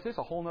 you realize there's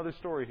a whole other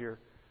story here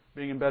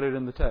being embedded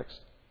in the text.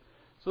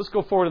 So let's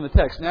go forward in the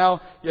text.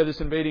 Now you have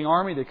this invading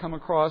army. They come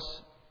across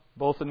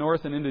both the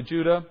north and into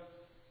Judah.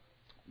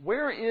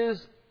 Where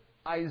is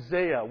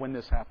Isaiah when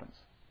this happens?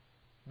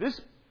 This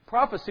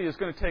prophecy is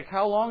going to take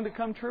how long to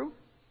come true?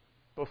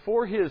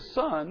 Before his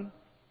son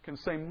can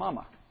say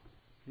mama.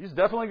 He's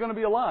definitely going to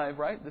be alive,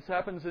 right? This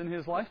happens in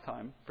his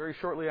lifetime, very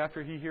shortly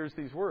after he hears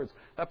these words.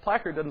 That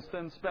placard doesn't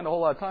spend a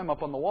whole lot of time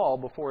up on the wall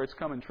before it's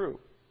coming true.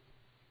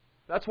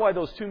 That's why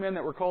those two men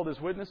that were called as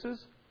witnesses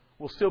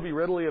will still be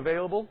readily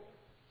available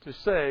to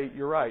say,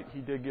 you're right, he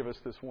did give us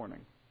this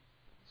warning.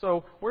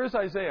 So, where's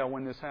Isaiah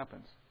when this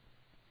happens?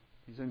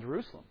 He's in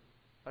Jerusalem.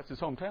 That's his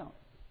hometown.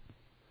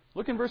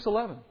 Look in verse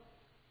 11.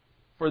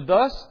 For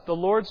thus the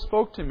Lord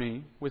spoke to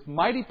me with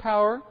mighty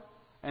power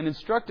and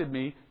instructed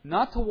me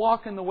not to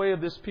walk in the way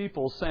of this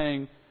people,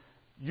 saying,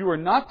 you are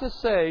not to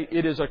say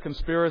it is a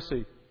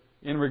conspiracy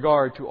in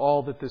regard to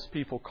all that this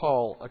people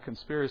call a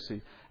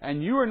conspiracy.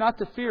 And you are not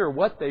to fear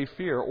what they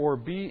fear or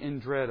be in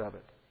dread of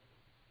it.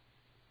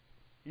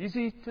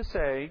 Easy to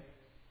say,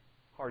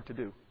 hard to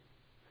do.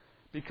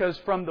 Because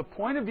from the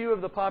point of view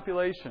of the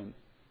population,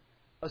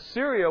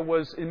 Assyria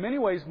was in many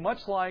ways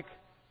much like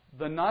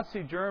the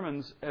Nazi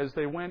Germans as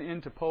they went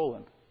into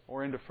Poland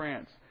or into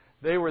France.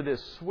 They were this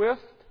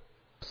swift,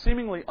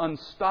 seemingly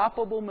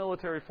unstoppable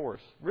military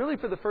force. Really,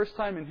 for the first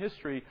time in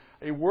history,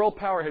 a world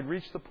power had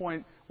reached the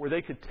point where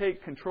they could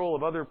take control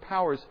of other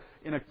powers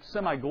in a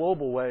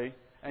semi-global way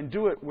and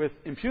do it with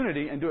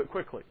impunity and do it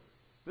quickly.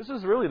 This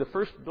is really the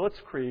first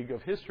blitzkrieg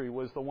of history,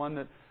 was the one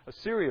that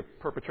Assyria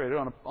perpetrated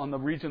on the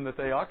region that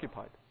they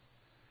occupied.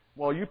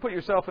 Well, you put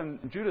yourself in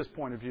Judah's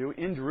point of view,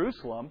 in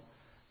Jerusalem,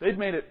 they'd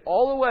made it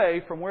all the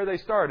way from where they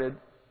started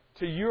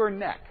to your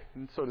neck,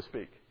 so to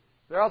speak.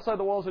 They're outside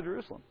the walls of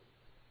Jerusalem.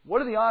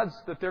 What are the odds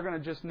that they're going to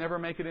just never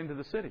make it into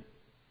the city?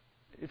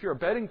 If you're a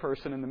betting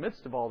person in the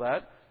midst of all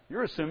that,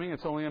 you're assuming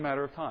it's only a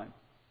matter of time.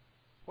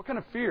 What kind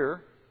of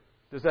fear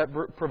does that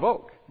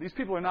provoke? These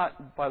people are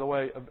not, by the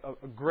way,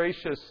 a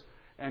gracious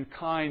and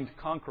kind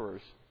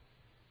conquerors.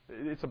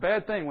 It's a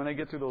bad thing when they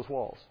get through those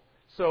walls.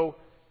 So,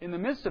 in the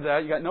midst of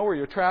that,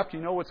 you're trapped,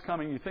 you know what's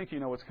coming, you think you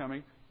know what's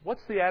coming.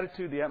 What's the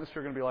attitude, the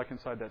atmosphere going to be like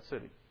inside that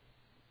city?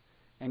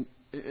 And,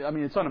 I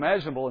mean, it's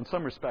unimaginable in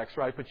some respects,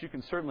 right? But you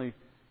can certainly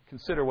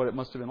consider what it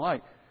must have been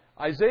like.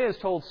 Isaiah is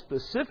told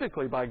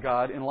specifically by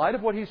God, in light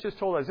of what he's just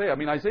told Isaiah. I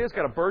mean, Isaiah's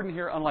got a burden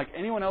here unlike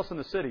anyone else in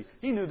the city.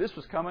 He knew this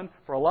was coming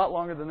for a lot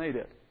longer than they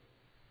did.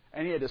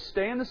 And he had to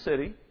stay in the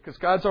city because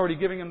God's already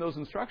giving him those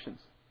instructions.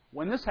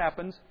 When this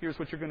happens, here's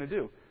what you're going to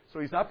do. So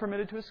he's not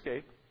permitted to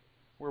escape.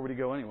 Where would he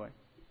go anyway?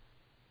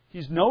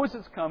 He knows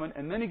it's coming,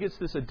 and then he gets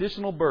this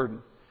additional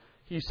burden.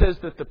 He says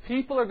that the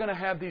people are going to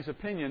have these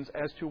opinions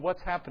as to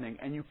what's happening,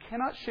 and you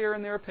cannot share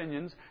in their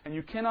opinions, and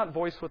you cannot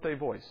voice what they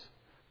voice.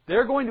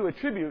 They're going to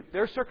attribute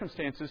their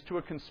circumstances to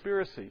a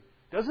conspiracy.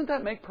 Doesn't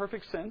that make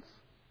perfect sense?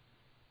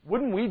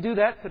 Wouldn't we do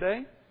that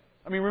today?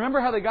 I mean, remember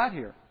how they got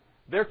here.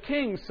 Their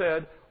king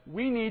said,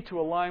 we need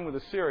to align with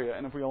Assyria,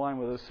 and if we align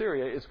with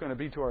Assyria, it's going to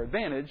be to our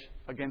advantage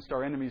against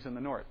our enemies in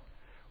the north.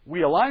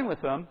 We align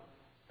with them.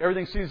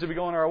 Everything seems to be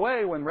going our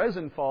way when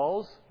Rezin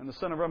falls and the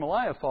son of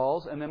Remaliah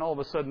falls, and then all of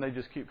a sudden they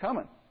just keep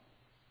coming.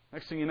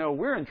 Next thing you know,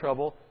 we're in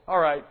trouble. All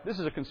right, this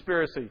is a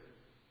conspiracy.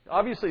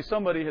 Obviously,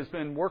 somebody has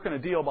been working a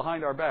deal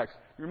behind our backs.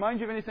 Remind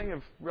you of anything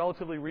of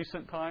relatively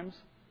recent times?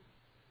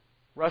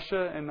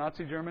 Russia and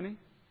Nazi Germany?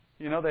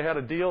 You know, they had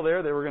a deal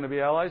there. They were going to be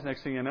allies.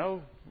 Next thing you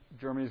know,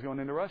 Germany's going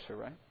into Russia,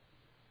 right?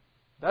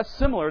 That's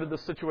similar to the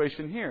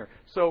situation here.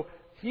 So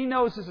he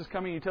knows this is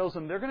coming. He tells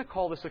them they're going to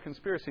call this a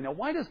conspiracy. Now,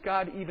 why does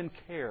God even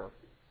care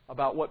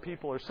about what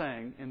people are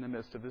saying in the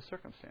midst of this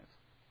circumstance?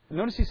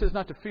 Notice he says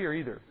not to fear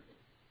either.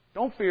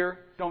 Don't fear.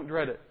 Don't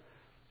dread it.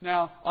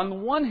 Now, on the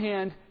one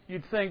hand,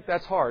 you'd think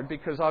that's hard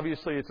because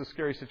obviously it's a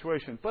scary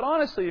situation. But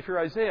honestly, if you're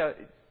Isaiah,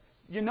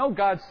 you know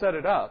God set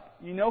it up.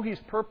 You know He's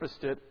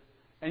purposed it.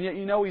 And yet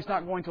you know He's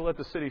not going to let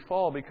the city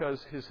fall because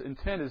His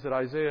intent is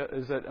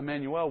that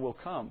Emmanuel will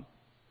come.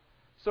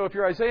 So if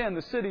you're Isaiah in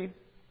the city,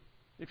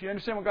 if you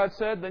understand what God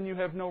said, then you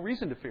have no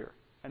reason to fear.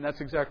 And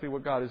that's exactly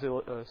what God is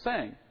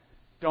saying.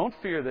 Don't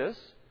fear this.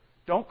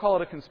 Don't call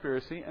it a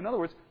conspiracy. In other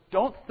words,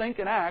 don't think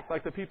and act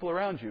like the people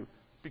around you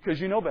because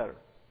you know better.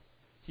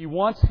 He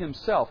wants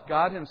Himself,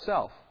 God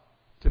Himself,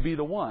 to be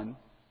the one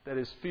that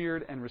is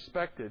feared and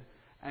respected,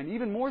 and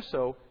even more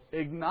so,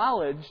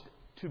 acknowledged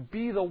to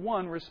be the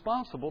one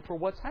responsible for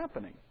what's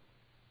happening.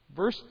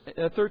 Verse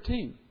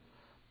 13.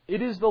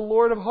 It is the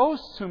Lord of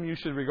hosts whom you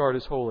should regard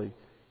as holy.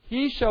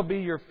 He shall be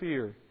your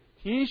fear.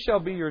 He shall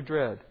be your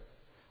dread.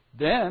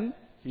 Then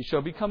He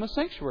shall become a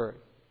sanctuary.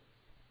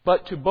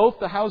 But to both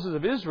the houses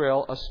of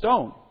Israel a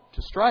stone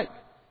to strike,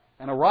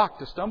 and a rock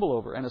to stumble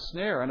over, and a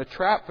snare, and a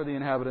trap for the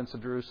inhabitants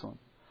of Jerusalem.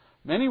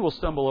 Many will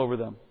stumble over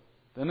them.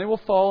 Then they will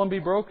fall and be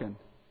broken.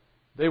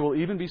 They will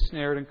even be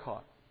snared and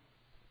caught.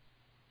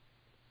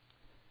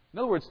 In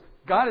other words,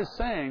 God is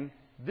saying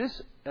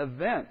this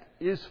event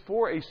is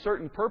for a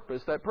certain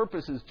purpose. That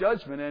purpose is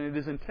judgment, and it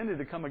is intended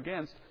to come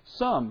against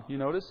some, you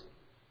notice?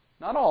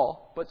 Not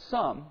all, but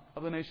some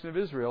of the nation of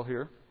Israel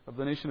here, of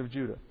the nation of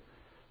Judah.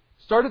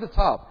 Start at the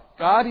top.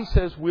 God, He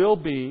says, will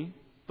be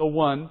the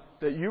one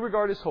that you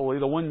regard as holy,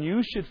 the one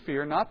you should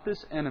fear, not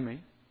this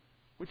enemy,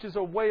 which is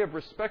a way of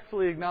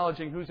respectfully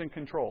acknowledging who's in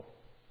control.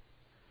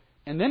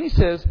 And then He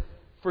says,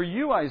 for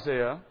you,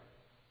 Isaiah,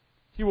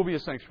 He will be a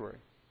sanctuary.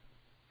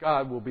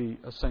 God will be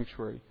a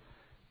sanctuary.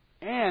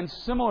 And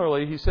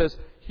similarly, He says,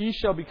 He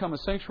shall become a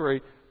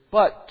sanctuary,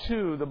 but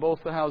to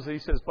both the houses, He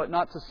says, but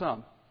not to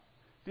some.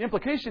 The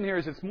implication here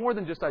is it's more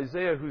than just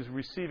Isaiah who's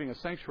receiving a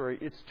sanctuary,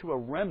 it's to a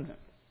remnant.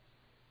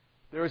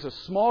 There is a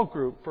small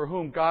group for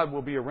whom God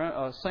will be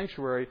a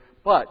sanctuary,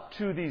 but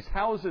to these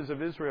houses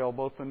of Israel,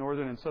 both the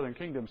northern and southern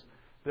kingdoms,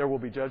 there will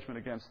be judgment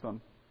against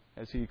them,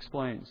 as he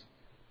explains.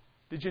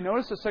 Did you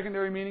notice a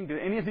secondary meaning? Did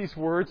any of these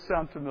words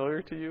sound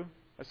familiar to you?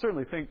 I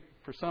certainly think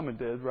for some it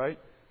did, right?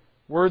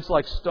 Words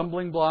like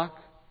stumbling block,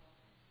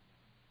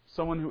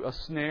 a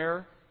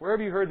snare. Where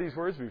have you heard these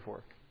words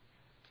before?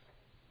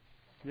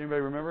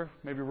 Anybody remember?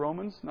 Maybe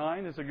Romans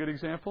 9 is a good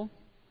example.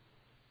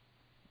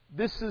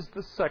 This is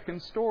the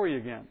second story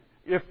again.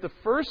 If the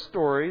first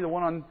story, the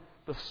one on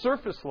the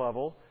surface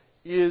level,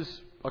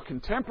 is a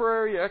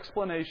contemporary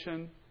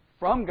explanation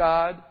from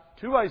God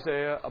to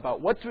Isaiah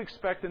about what to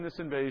expect in this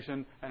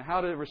invasion and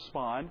how to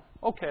respond,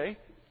 okay,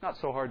 not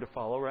so hard to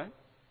follow, right?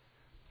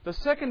 The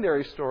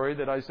secondary story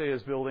that Isaiah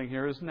is building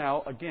here is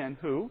now, again,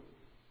 who?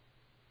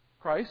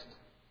 Christ?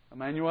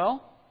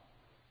 Emmanuel?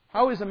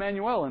 How is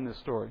Emmanuel in this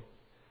story?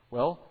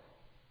 Well,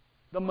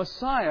 the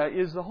Messiah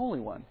is the Holy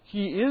One.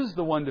 He is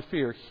the one to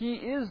fear. He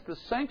is the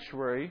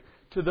sanctuary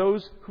to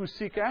those who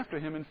seek after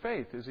Him in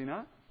faith, is He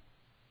not?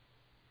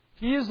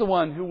 He is the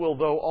one who will,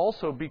 though,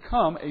 also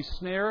become a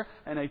snare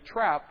and a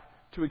trap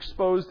to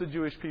expose the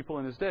Jewish people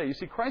in His day. You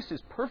see, Christ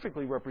is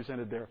perfectly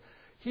represented there.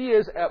 He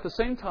is, at the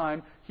same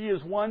time, He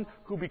is one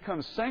who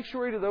becomes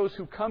sanctuary to those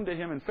who come to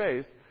Him in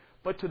faith,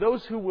 but to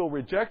those who will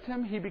reject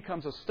Him, He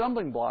becomes a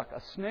stumbling block,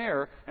 a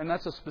snare, and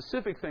that's a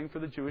specific thing for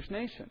the Jewish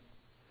nation.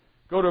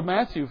 Go to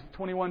Matthew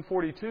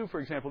 21:42,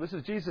 for example. This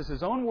is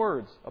Jesus' own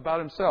words about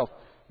Himself.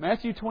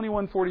 Matthew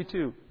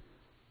 21:42.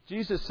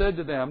 Jesus said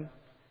to them,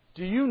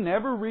 do you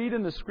never read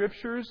in the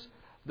Scriptures,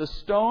 the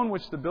stone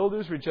which the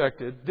builders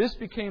rejected, this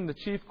became the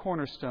chief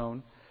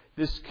cornerstone.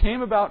 This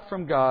came about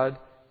from God,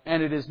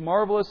 and it is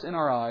marvelous in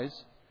our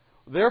eyes.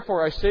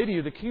 Therefore, I say to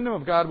you, the kingdom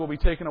of God will be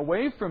taken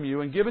away from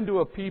you and given to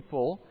a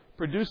people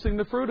producing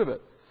the fruit of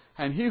it.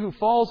 And he who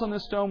falls on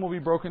this stone will be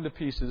broken to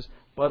pieces,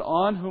 but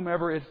on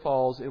whomever it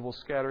falls, it will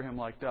scatter him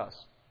like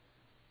dust.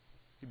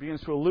 He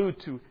begins to allude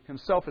to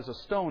himself as a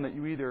stone that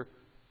you either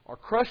are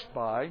crushed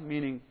by,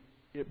 meaning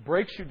it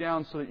breaks you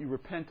down so that you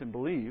repent and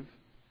believe,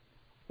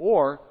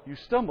 or you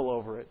stumble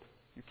over it.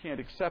 You can't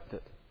accept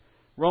it.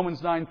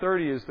 Romans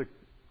 9:30 is the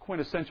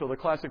quintessential, the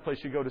classic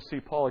place you go to see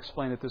Paul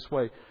explain it this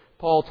way.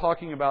 Paul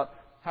talking about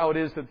how it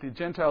is that the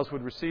Gentiles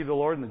would receive the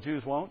Lord and the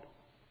Jews won't.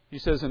 He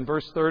says in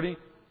verse 30,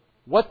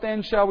 "What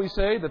then shall we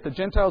say? That the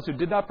Gentiles who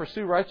did not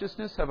pursue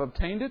righteousness have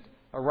obtained it,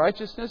 a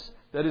righteousness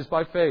that is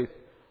by faith.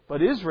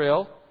 But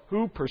Israel,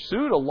 who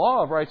pursued a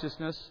law of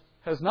righteousness,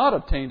 has not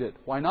obtained it."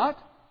 Why not?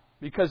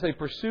 Because they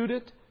pursued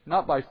it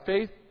not by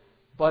faith,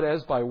 but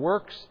as by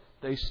works,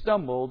 they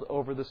stumbled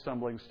over the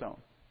stumbling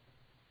stone.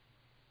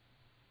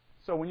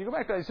 So when you go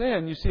back to Isaiah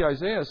and you see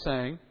Isaiah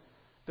saying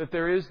that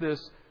there is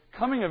this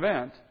coming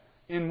event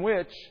in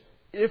which,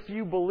 if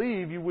you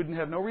believe, you wouldn't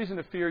have no reason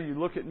to fear. You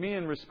look at me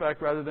in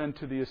respect rather than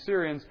to the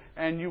Assyrians,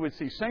 and you would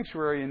see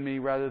sanctuary in me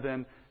rather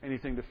than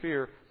anything to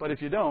fear. But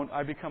if you don't,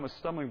 I become a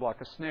stumbling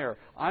block, a snare.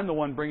 I'm the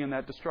one bringing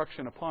that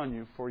destruction upon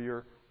you for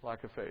your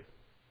lack of faith.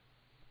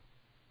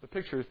 The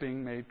picture is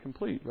being made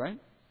complete, right?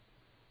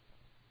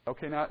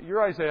 Okay, now,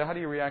 you're Isaiah. How do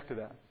you react to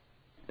that?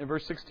 In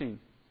verse 16.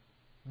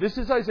 This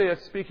is Isaiah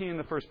speaking in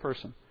the first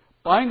person.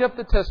 "Bind up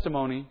the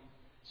testimony,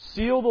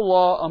 seal the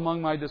law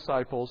among my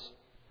disciples,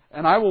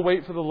 and I will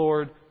wait for the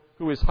Lord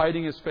who is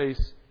hiding his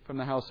face from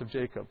the house of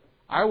Jacob.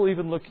 I will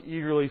even look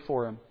eagerly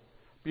for him.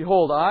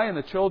 Behold, I and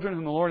the children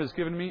whom the Lord has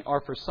given me are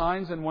for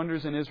signs and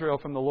wonders in Israel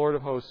from the Lord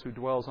of hosts who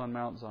dwells on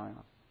Mount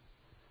Zion."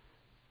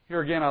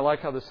 Here again, I like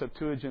how the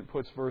Septuagint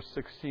puts verse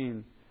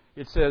 16.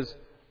 It says,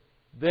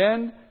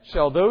 "Then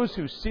shall those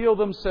who seal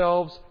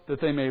themselves, that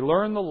they may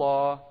learn the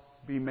law,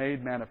 be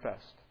made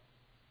manifest."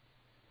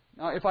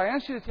 Now, if I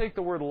ask you to take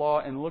the word law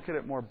and look at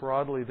it more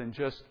broadly than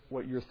just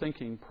what you're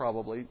thinking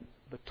probably,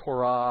 the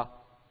Torah,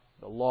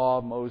 the law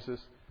of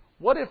Moses,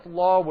 what if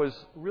law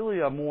was really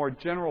a more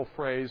general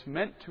phrase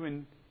meant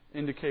to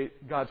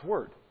indicate God's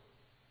Word?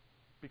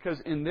 Because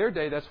in their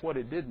day, that's what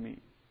it did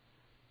mean.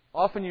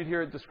 Often you'd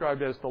hear it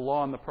described as the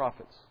law and the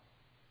prophets.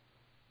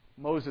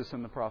 Moses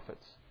and the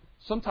prophets.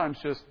 Sometimes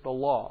just the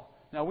law.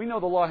 Now, we know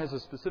the law has a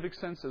specific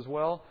sense as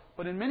well,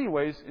 but in many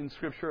ways in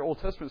Scripture, Old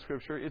Testament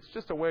Scripture, it's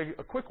just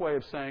a quick way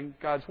of saying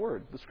God's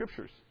Word, the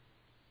Scriptures,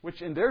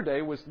 which in their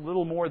day was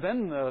little more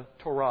than the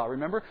Torah.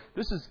 Remember,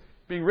 this is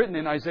being written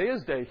in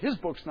Isaiah's day. His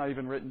book's not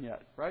even written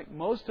yet, right?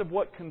 Most of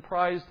what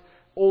comprised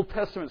Old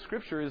Testament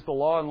Scripture is the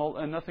law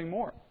and nothing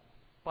more,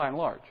 by and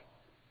large.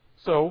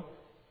 So,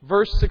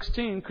 verse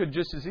 16 could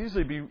just as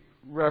easily be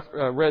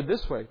read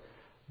this way.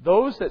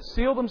 "Those that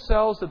seal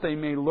themselves that they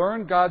may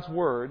learn God's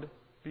Word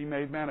be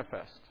made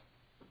manifest."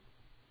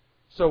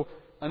 So,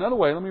 another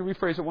way, let me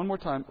rephrase it one more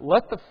time.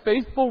 Let the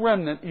faithful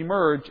remnant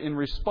emerge in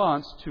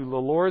response to the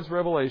Lord's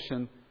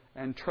revelation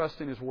and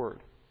trust in His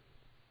Word.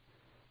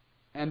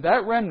 And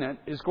that remnant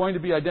is going to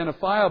be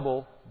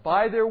identifiable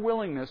by their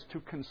willingness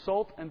to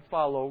consult and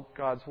follow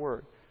God's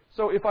Word.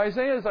 So if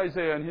Isaiah is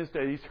Isaiah in his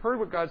day, he's heard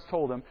what God's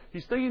told him,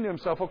 he's thinking to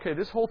himself, okay,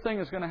 this whole thing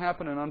is going to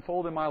happen and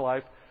unfold in my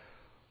life.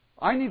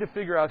 I need to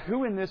figure out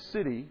who in this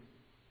city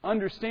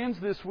understands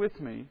this with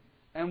me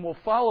and will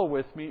follow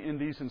with me in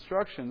these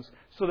instructions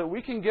so that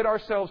we can get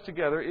ourselves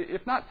together,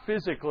 if not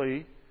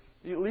physically,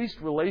 at least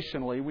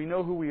relationally, we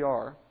know who we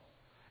are.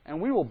 And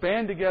we will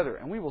band together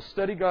and we will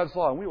study God's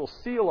law and we will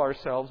seal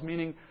ourselves,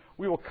 meaning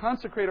we will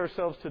consecrate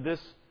ourselves to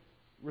this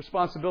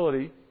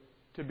responsibility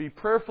to be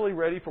prayerfully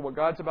ready for what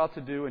God's about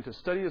to do and to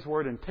study His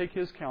Word and take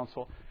His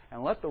counsel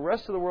and let the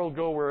rest of the world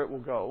go where it will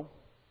go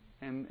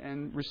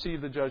and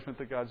receive the judgment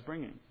that God's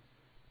bringing.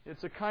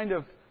 It's a kind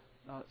of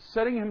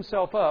setting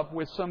himself up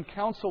with some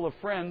council of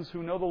friends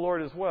who know the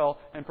Lord as well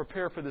and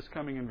prepare for this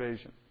coming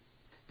invasion.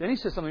 Then he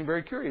says something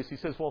very curious. He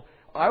says, well,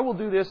 I will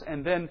do this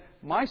and then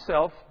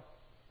myself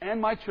and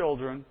my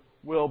children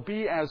will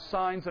be as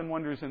signs and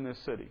wonders in this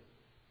city.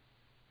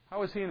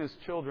 How is he and his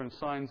children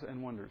signs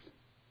and wonders?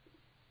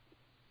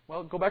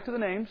 Well, go back to the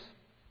names.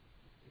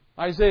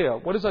 Isaiah.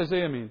 What does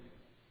Isaiah mean?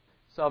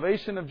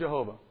 Salvation of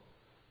Jehovah.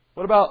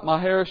 What about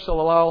Maher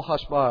Shalal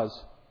Hashbaz?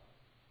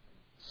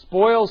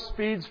 Spoil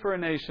speeds for a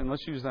nation.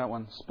 Let's use that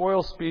one.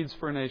 Spoil speeds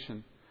for a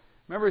nation.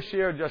 Remember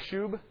Shear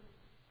Jashub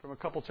from a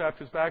couple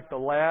chapters back? The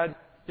lad.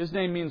 His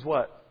name means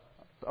what?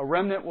 A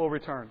remnant will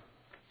return.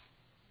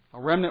 A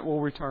remnant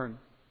will return.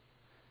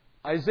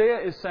 Isaiah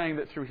is saying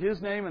that through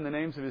his name and the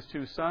names of his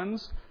two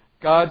sons,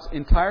 God's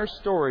entire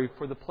story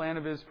for his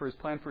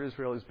plan for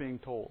Israel is being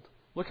told.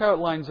 Look how it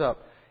lines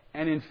up.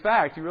 And in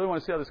fact, you really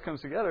want to see how this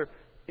comes together.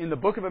 In the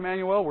book of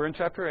Emmanuel, we're in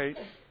chapter 8.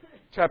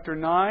 Chapter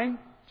 9,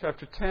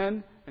 chapter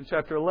 10, and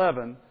chapter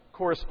 11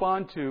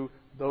 correspond to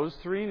those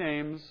three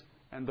names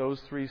and those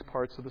three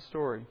parts of the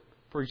story.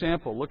 For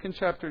example, look in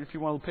chapter, if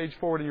you want to page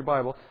forward in your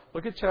Bible,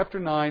 look at chapter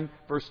 9,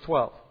 verse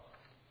 12.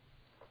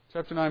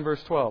 Chapter 9,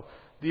 verse 12.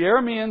 The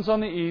Arameans on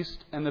the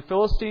east and the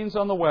Philistines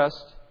on the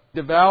west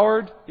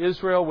devoured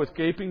Israel with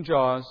gaping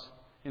jaws.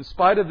 In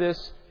spite of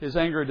this, his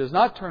anger does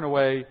not turn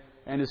away,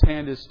 and his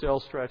hand is still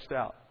stretched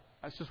out.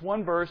 That's just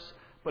one verse,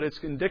 but it's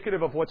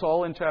indicative of what's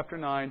all in chapter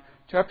 9.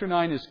 Chapter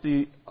 9 is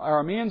the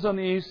Arameans on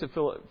the east,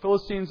 the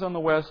Philistines on the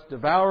west,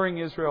 devouring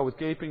Israel with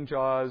gaping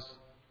jaws.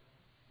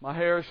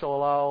 Maher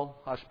Shalal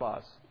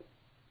Hashbaz.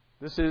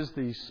 This is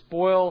the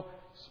spoil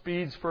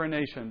speeds for a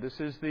nation. This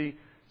is the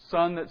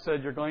son that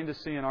said, you're going to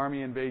see an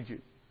army invade you.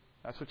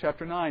 That's what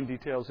chapter 9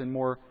 details in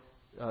more,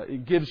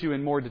 it gives you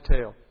in more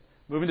detail.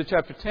 Moving to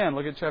chapter 10,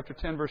 look at chapter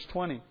 10, verse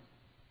 20.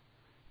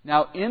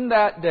 Now in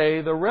that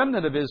day, the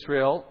remnant of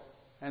Israel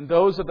and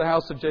those of the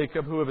house of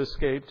Jacob who have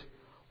escaped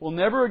will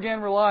never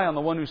again rely on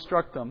the one who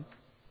struck them,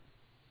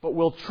 but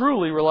will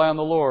truly rely on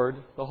the Lord,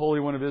 the Holy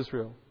One of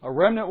Israel. A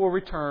remnant will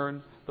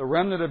return, the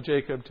remnant of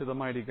Jacob, to the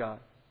mighty God.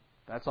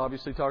 That's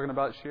obviously talking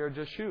about Shear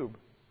Jashub.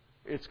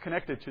 It's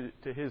connected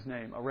to his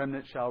name. A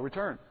remnant shall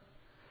return.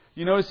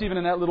 You notice even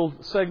in that little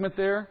segment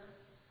there,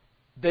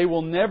 they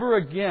will never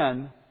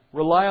again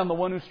rely on the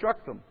one who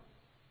struck them.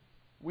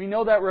 We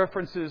know that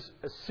references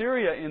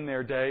Assyria in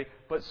their day,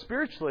 but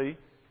spiritually,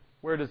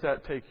 where does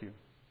that take you?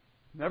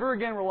 Never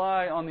again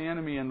rely on the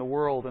enemy and the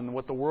world and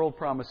what the world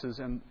promises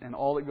and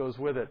all that goes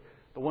with it.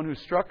 The one who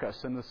struck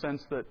us, in the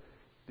sense that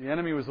the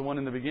enemy was the one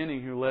in the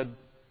beginning who led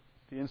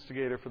the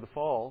instigator for the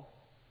fall,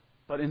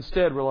 but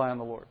instead rely on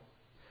the Lord.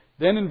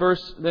 Then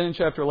in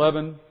chapter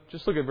 11,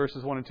 just look at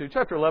verses 1 and 2.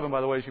 Chapter 11,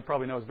 by the way, as you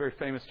probably know, is a very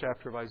famous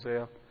chapter of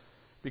Isaiah,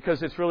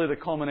 because it's really the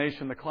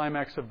culmination, the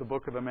climax of the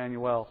book of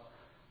Emmanuel.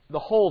 The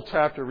whole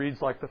chapter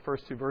reads like the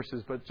first two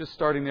verses, but just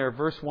starting there,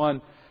 verse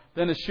 1,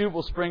 then a shoot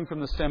will spring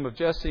from the stem of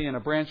Jesse, and a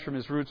branch from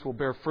his roots will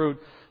bear fruit.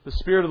 The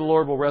Spirit of the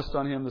Lord will rest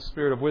on him, the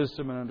Spirit of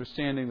wisdom and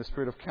understanding, the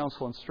Spirit of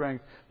counsel and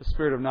strength, the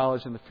Spirit of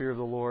knowledge and the fear of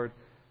the Lord.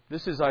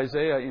 This is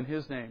Isaiah in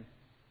his name,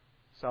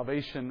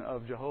 salvation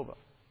of Jehovah.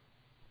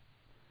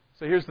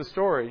 So here's the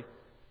story.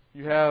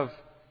 You have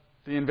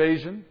the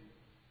invasion,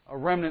 a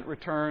remnant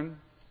return,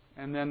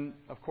 and then,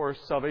 of course,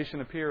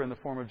 salvation appear in the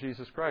form of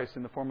Jesus Christ,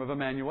 in the form of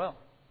Emmanuel.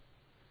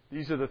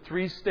 These are the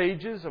three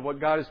stages of what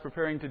God is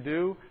preparing to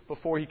do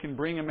before He can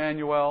bring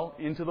Emmanuel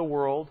into the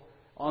world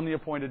on the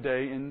appointed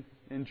day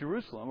in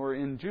Jerusalem or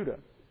in Judah.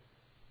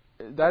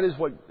 That is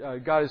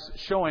what God is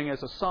showing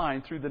as a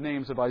sign through the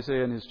names of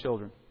Isaiah and his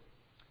children.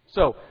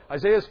 So,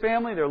 Isaiah's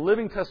family, they're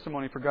living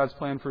testimony for God's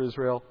plan for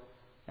Israel.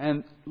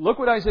 And look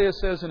what Isaiah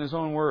says in his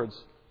own words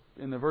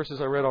in the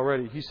verses I read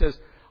already. He says,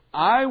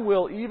 I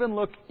will even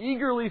look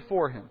eagerly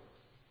for him.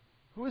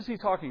 Who is he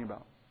talking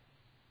about?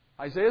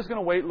 Isaiah's going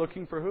to wait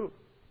looking for who?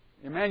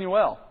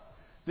 Emmanuel.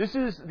 This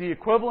is the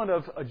equivalent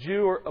of a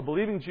Jew or a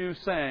believing Jew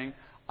saying,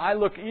 I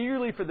look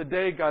eagerly for the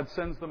day God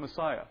sends the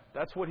Messiah.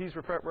 That's what he's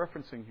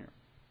referencing here.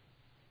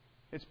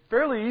 It's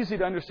fairly easy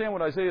to understand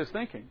what Isaiah is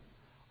thinking.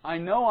 I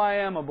know I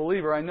am a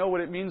believer. I know what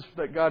it means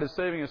that God is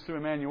saving us through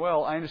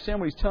Emmanuel. I understand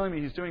what He's telling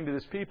me He's doing to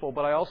His people,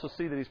 but I also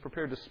see that He's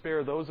prepared to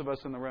spare those of us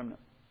in the remnant.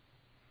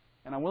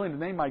 And I'm willing to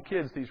name my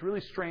kids these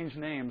really strange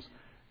names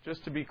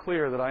just to be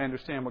clear that I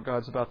understand what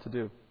God's about to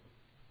do.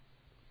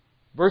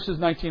 Verses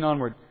 19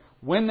 onward.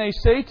 When they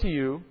say to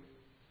you,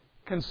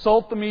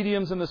 consult the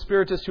mediums and the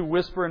spiritists who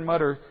whisper and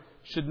mutter,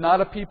 should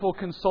not a people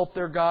consult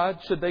their God?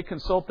 Should they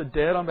consult the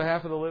dead on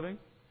behalf of the living?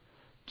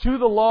 To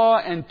the law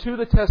and to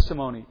the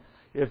testimony.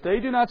 If they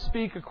do not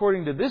speak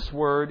according to this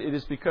word, it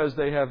is because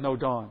they have no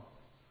dawn.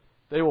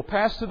 They will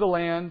pass through the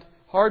land,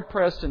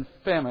 hard-pressed and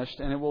famished,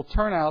 and it will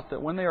turn out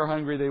that when they are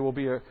hungry, they will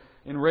be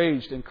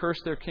enraged and curse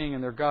their king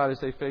and their God as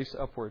they face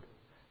upward.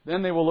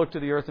 Then they will look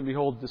to the earth and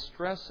behold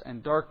distress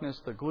and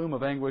darkness, the gloom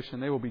of anguish,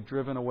 and they will be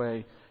driven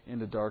away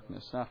into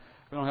darkness. Now,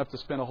 we don't have to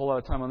spend a whole lot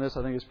of time on this.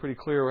 I think it's pretty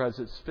clear as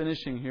it's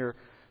finishing here.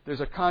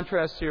 There's a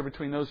contrast here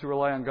between those who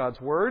rely on God's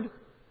Word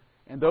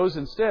and those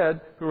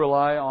instead who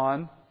rely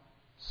on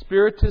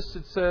spiritists,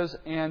 it says,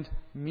 and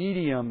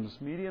mediums.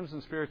 Mediums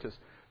and spiritists.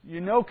 You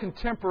know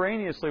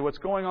contemporaneously what's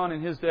going on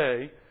in his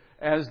day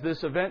as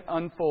this event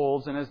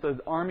unfolds and as the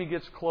army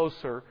gets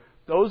closer.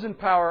 Those in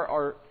power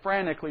are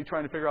frantically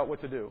trying to figure out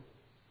what to do.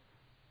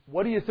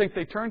 What do you think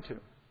they turn to?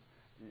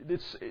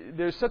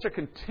 There's such a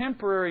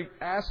contemporary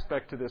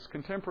aspect to this.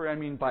 Contemporary, I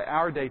mean by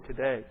our day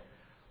today.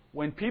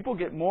 When people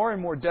get more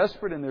and more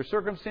desperate in their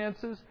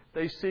circumstances,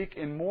 they seek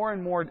in more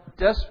and more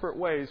desperate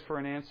ways for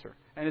an answer.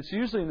 And it's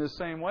usually in the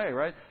same way,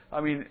 right?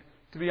 I mean,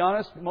 to be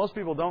honest, most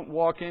people don't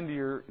walk into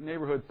your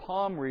neighborhood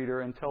palm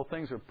reader until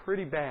things are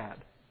pretty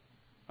bad.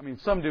 I mean,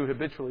 some do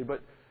habitually,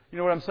 but you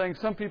know what I'm saying?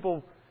 Some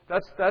people,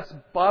 that's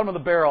bottom of the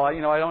barrel. I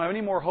don't have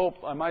any more hope.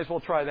 I might as well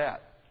try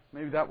that.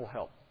 Maybe that will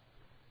help.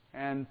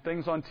 And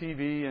things on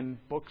TV and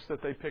books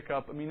that they pick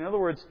up. I mean, in other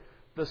words,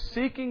 the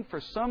seeking for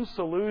some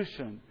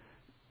solution,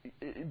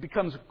 it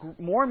becomes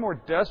more and more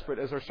desperate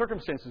as our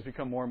circumstances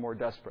become more and more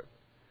desperate.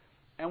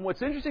 And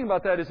what's interesting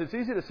about that is it's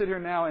easy to sit here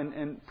now,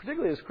 and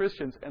particularly as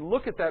Christians, and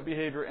look at that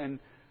behavior and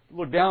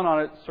look down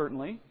on it,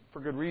 certainly, for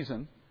good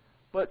reason,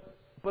 but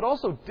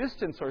also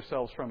distance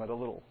ourselves from it a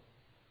little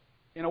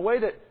in a way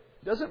that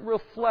doesn't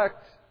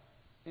reflect,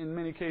 in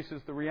many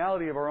cases, the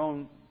reality of our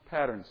own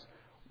patterns.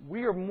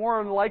 we are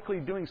more likely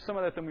doing some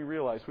of that than we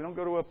realize. We don't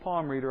go to a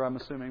palm reader, I'm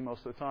assuming,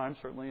 most of the time.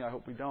 Certainly, I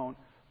hope we don't.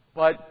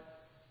 But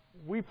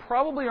we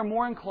probably are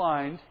more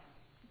inclined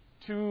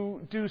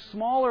to do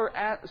smaller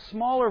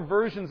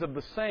versions of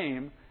the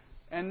same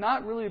and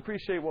not really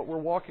appreciate what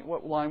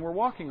line we're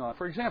walking on.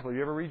 For example,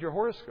 you ever read your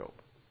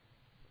horoscope?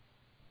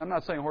 I'm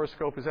not saying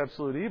horoscope is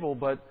absolute evil,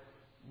 but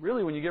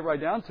really when you get right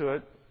down to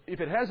it, if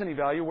it has any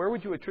value, where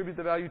would you attribute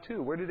the value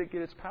to? Where did it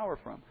get its power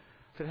from,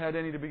 if it had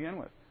any to begin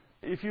with?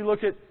 If you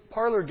look at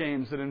parlor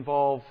games that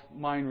involve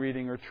mind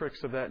reading or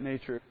tricks of that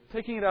nature,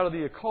 taking it out of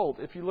the occult,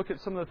 if you look at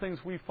some of the things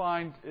we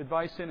find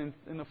advice in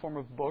the form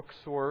of books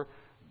or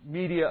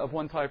media of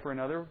one type or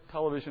another,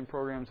 television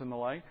programs and the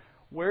like,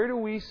 where do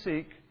we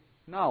seek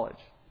knowledge?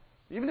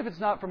 Even if it's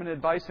not from an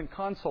advice and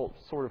consult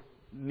sort of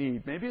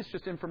need, maybe it's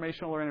just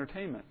informational or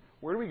entertainment.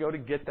 Where do we go to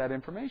get that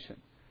information?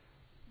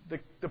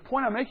 The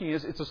point I'm making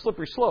is it's a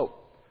slippery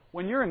slope.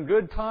 When you're in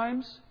good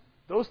times,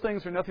 those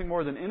things are nothing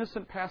more than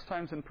innocent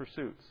pastimes and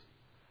pursuits.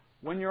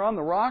 When you're on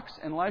the rocks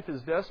and life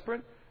is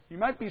desperate, you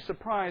might be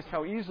surprised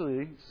how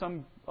easily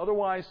some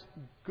otherwise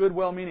good,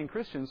 well-meaning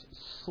Christians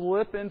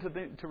slip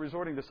into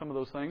resorting to some of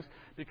those things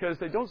because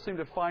they don't seem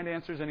to find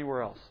answers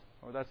anywhere else.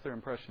 Or that's their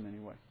impression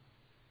anyway.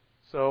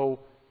 So,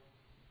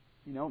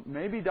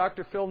 maybe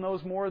Dr. Phil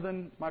knows more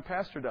than my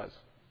pastor does.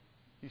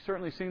 He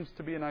certainly seems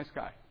to be a nice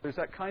guy. There's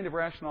that kind of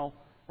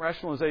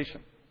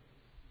rationalization.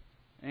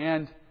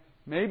 And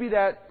maybe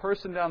that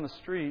person down the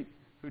street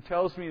who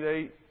tells me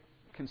they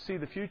can see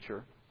the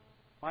future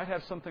might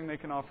have something they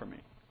can offer me.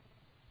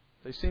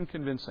 They seem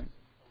convincing.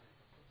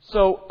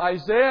 So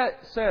Isaiah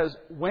says,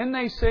 when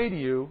they say to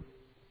you,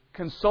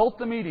 consult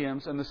the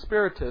mediums and the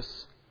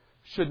spiritists,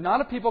 should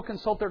not a people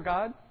consult their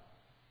God?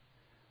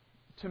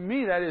 To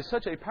me, that is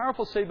such a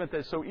powerful statement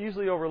that's so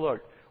easily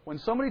overlooked. When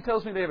somebody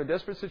tells me they have a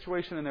desperate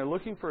situation and they're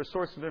looking for a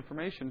source of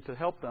information to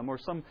help them or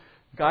some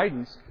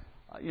guidance,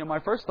 my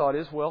first thought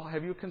is, well,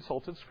 have you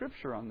consulted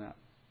Scripture on that?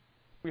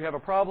 We have a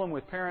problem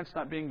with parents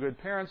not being good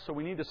parents, so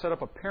we need to set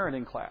up a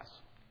parenting class.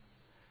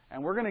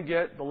 And we're going to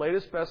get the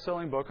latest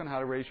best-selling book on how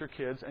to raise your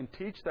kids and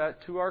teach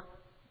that to our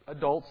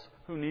adults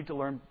who need to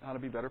learn how to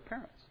be better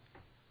parents.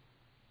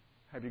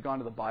 Have you gone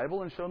to the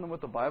Bible and shown them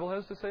what the Bible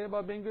has to say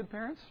about being good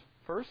parents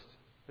first,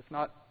 if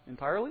not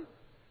entirely?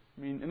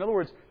 In other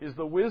words, is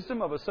the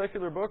wisdom of a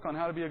secular book on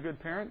how to be a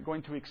good parent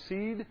going to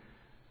exceed,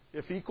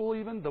 if equal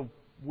even, the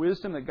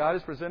wisdom that God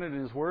has presented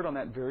in His Word on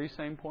that very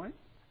same point?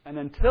 And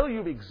until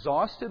you've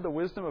exhausted the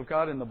wisdom of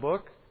God in the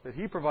book that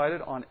He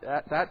provided on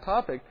that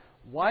topic,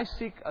 why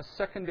seek a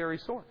secondary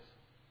source?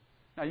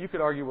 Now, you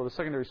could argue, well, the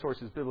secondary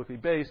source is biblically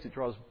based. It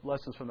draws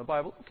lessons from the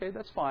Bible. Okay,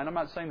 that's fine. I'm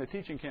not saying the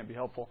teaching can't be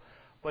helpful.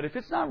 But if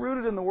it's not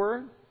rooted in the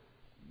Word,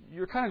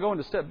 you're kind of going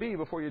to step B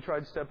before you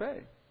tried step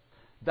A.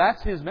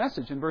 That's his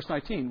message in verse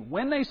 19.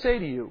 When they say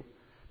to you,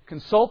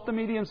 consult the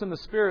mediums and the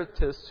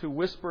spiritists who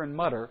whisper and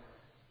mutter,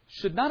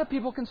 should not a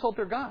people consult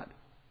their God?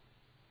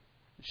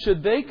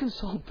 Should they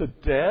consult the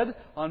dead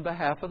on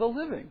behalf of the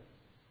living?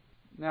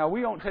 Now,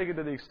 we don't take it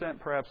to the extent,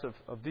 perhaps,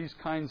 of these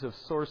kinds of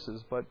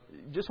sources, but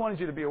just wanted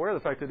you to be aware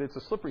of the fact that it's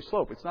a slippery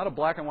slope. It's not a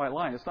black and white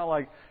line. It's not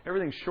like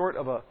everything short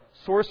of a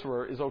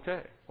sorcerer is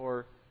okay.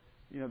 Or,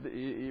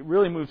 it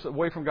really moves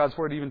away from God's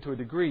Word even to a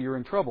degree. You're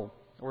in trouble,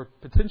 or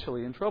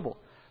potentially in trouble.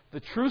 The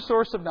true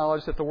source of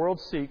knowledge that the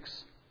world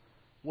seeks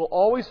will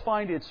always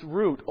find its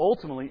root,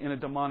 ultimately, in a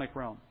demonic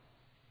realm.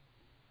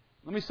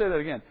 Let me say that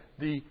again.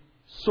 The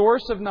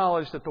source of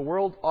knowledge that the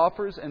world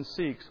offers and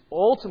seeks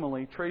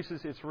ultimately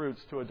traces its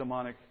roots to a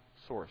demonic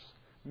source.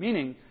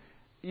 Meaning,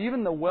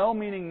 even the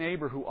well-meaning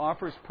neighbor who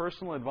offers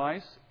personal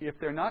advice, if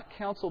they're not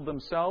counseled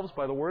themselves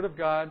by the Word of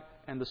God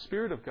and the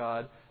Spirit of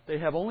God, they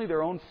have only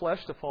their own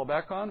flesh to fall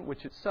back on,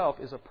 which itself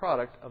is a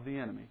product of the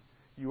enemy.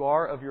 You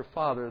are of your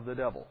father, the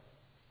devil,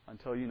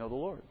 until you know the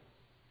Lord.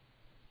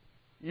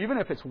 Even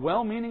if it's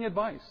well-meaning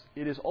advice,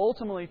 it is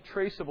ultimately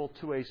traceable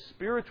to a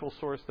spiritual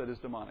source that is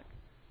demonic.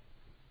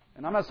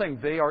 And I'm not saying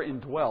they are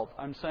indwelt.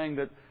 I'm saying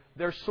that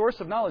their source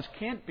of knowledge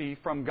can't be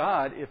from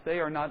God if they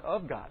are not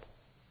of God,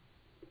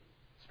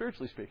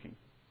 spiritually speaking.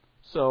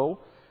 So,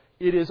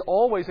 it is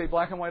always a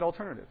black and white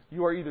alternative.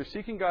 You are either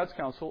seeking God's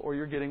counsel or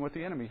you're getting what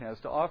the enemy has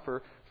to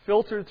offer,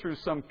 filtered through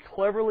some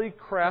cleverly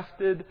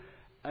crafted,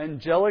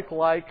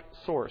 angelic-like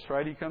source,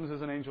 right? He comes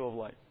as an angel of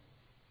light.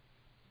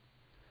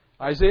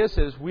 Isaiah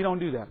says, we don't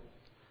do that.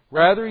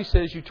 Rather, he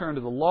says, you turn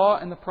to the law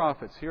and the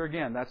prophets. Here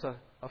again, that's a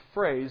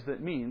phrase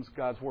that means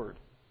God's Word.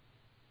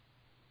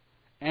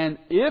 And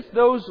if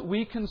those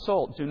we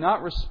consult do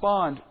not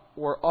respond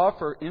or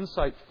offer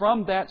insight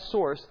from that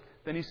source,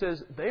 then he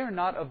says, they are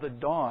not of the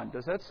dawn.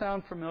 Does that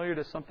sound familiar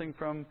to something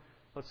from,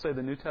 let's say,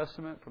 the New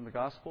Testament, from the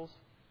Gospels?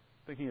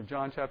 Thinking of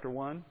John chapter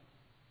 1.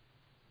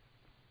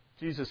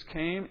 Jesus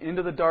came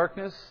into the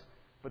darkness,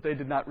 but they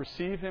did not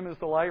receive Him as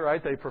the light,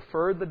 right? They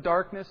preferred the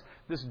darkness.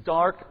 This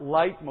dark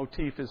light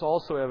motif is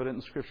also evident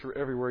in Scripture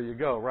everywhere you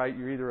go, right?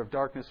 You're either of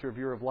darkness or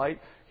you're of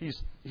light.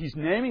 He's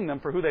naming them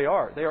for who they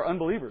are. They are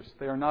unbelievers.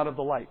 They are not of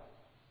the light.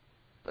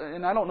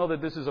 And I don't know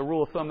that this is a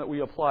rule of thumb that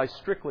we apply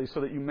strictly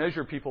so that you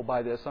measure people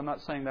by this. I'm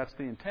not saying that's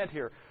the intent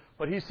here.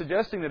 But he's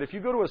suggesting that if you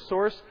go to a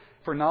source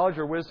for knowledge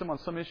or wisdom on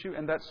some issue,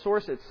 and that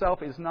source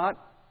itself is not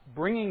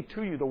bringing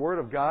to you the Word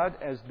of God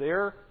as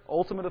their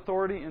ultimate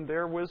authority in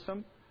their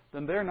wisdom,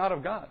 then they're not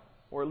of God.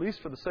 Or at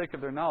least for the sake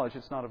of their knowledge,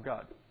 it's not of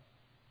God.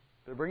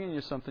 They're bringing you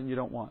something you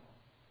don't want.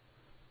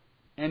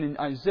 And in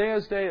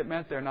Isaiah's day, it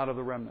meant they're not of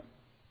the remnant.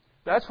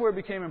 That's where it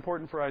became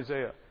important for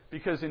Isaiah.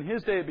 Because in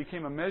his day, it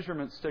became a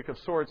measurement stick of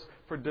sorts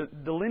for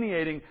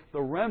delineating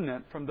the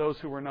remnant from those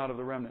who were not of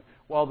the remnant.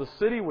 While the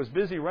city was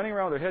busy running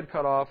around with their head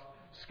cut off,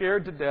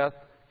 scared to death,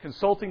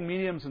 consulting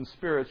mediums and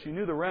spirits, you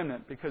knew the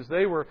remnant because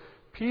they were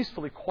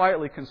peacefully,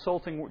 quietly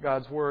consulting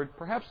God's Word,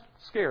 perhaps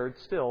scared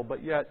still,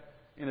 but yet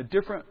in a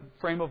different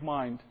frame of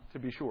mind, to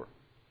be sure,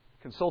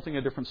 consulting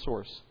a different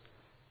source.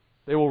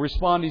 They will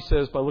respond, he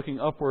says, by looking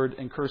upward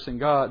and cursing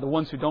God. The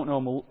ones who don't know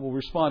Him will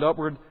respond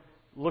upward,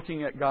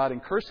 looking at God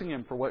and cursing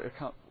Him for what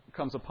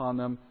comes upon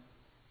them.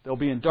 They'll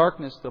be in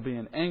darkness, they'll be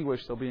in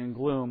anguish, they'll be in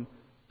gloom,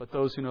 but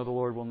those who know the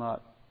Lord will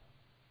not.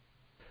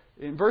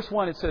 In verse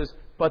 1 it says,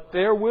 "But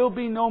there will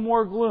be no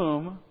more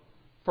gloom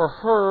for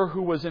her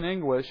who was in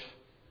anguish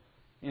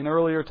in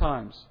earlier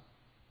times.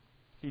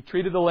 He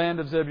treated the land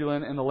of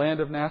Zebulun and the land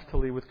of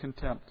Naphtali with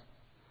contempt.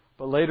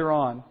 But later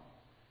on,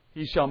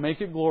 He shall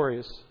make it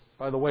glorious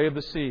by the way of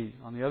the sea,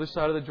 on the other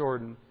side of the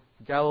Jordan,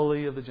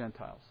 Galilee of the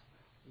Gentiles."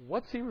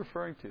 What's He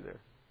referring to there?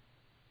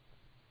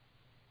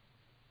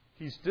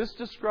 He's just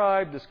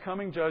described this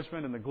coming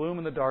judgment and the gloom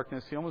and the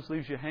darkness. He almost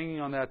leaves you hanging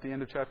on that at the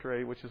end of chapter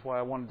 8, which is why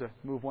I wanted to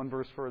move one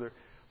verse further.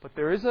 But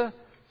there is a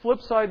flip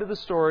side to the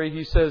story.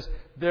 He says,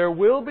 there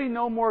will be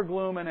no more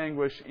gloom and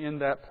anguish in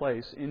that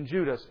place, in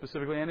Judah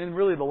specifically, and in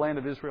really the land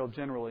of Israel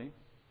generally.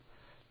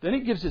 Then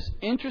he gives this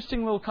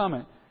interesting little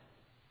comment.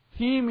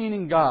 He,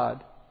 meaning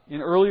God,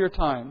 in earlier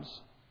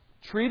times,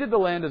 treated the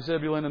land of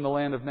Zebulun and the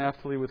land of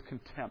Naphtali with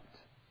contempt.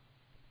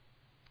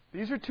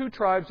 These are two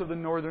tribes of the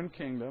northern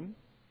kingdom.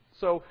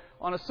 So,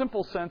 on a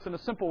simple sense, in a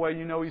simple way,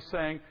 you know he's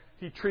saying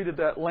He treated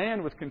that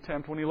land with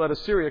contempt when He let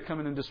Assyria come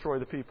in and destroy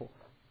the people.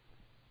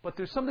 But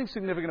there's something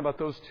significant about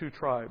those two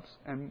tribes,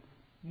 and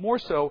more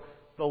so,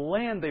 the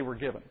land they were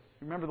given.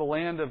 Remember, the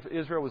land of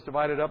Israel was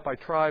divided up by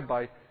tribe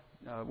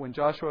when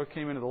Joshua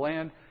came into the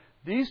land.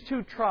 These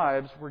two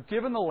tribes were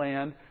given the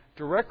land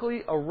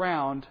directly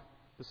around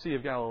the Sea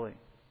of Galilee.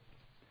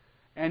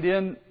 And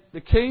in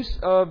the case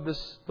of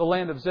the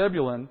land of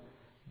Zebulun,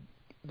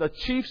 the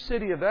chief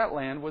city of that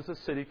land was a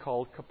city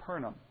called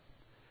Capernaum.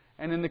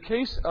 And in the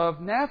case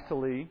of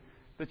Naphtali,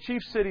 the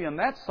chief city on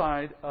that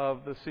side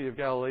of the Sea of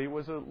Galilee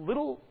was a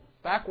little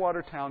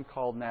backwater town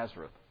called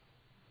Nazareth.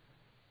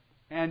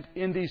 And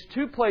in these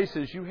two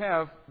places, you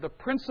have the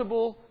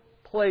principal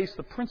place,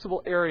 the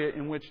principal area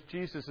in which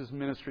Jesus'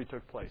 ministry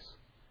took place.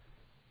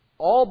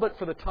 All but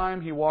for the time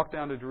He walked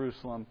down to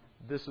Jerusalem,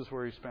 this is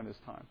where He spent His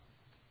time.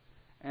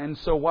 And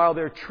so while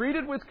they're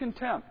treated with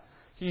contempt,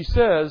 He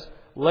says,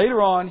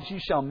 later on, He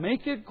shall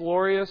make it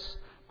glorious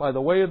by the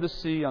way of the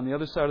sea on the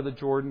other side of the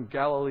Jordan,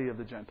 Galilee of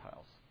the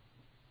Gentiles.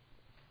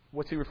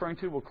 What's He referring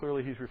to? Well,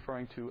 clearly He's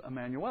referring to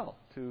Emmanuel,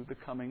 to the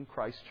coming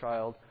Christ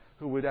child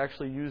who would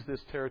actually use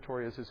this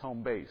territory as His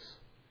home base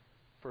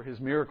for His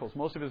miracles.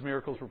 Most of His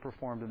miracles were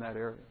performed in that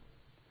area.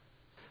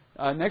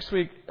 Next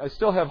week, I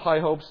still have high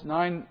hopes,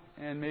 9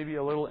 and maybe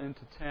a little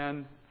into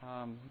 10.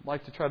 I'd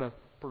like to try to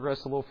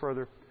progress a little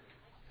further.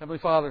 Heavenly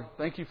Father,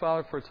 thank You,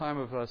 Father, for a time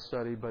of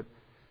study, but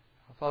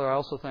Father, I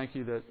also thank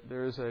You that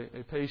there is a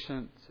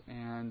patient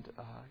and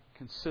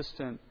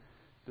consistent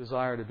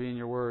desire to be in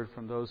Your Word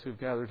from those who've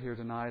gathered here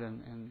tonight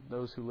and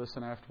those who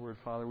listen afterward.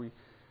 Father,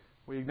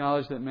 we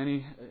acknowledge that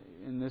many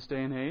in this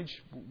day and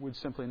age would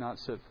simply not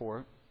sit for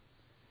it.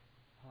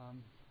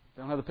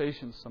 They don't have the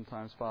patience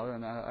sometimes, Father,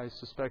 and I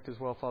suspect as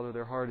well, Father,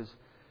 their heart is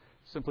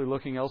simply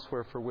looking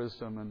elsewhere for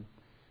wisdom. And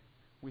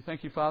we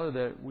thank You, Father,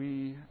 that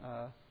we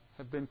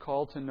have been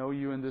called to know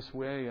You in this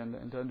way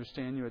and to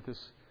understand You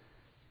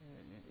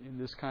in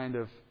this kind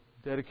of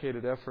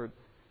dedicated effort,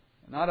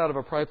 not out of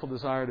a prideful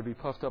desire to be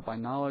puffed up by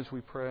knowledge,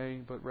 we pray,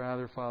 but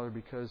rather, Father,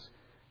 because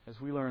as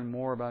we learn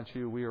more about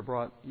You, we are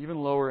brought even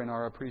lower in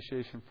our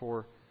appreciation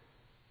for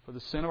the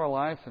sin of our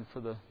life and for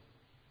the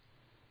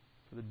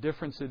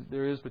difference that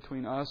there is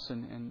between us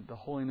and the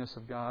holiness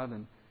of God.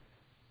 And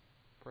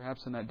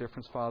perhaps in that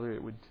difference, Father,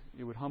 it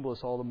would humble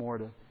us all the more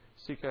to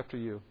seek after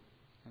You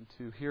and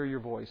to hear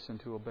Your voice and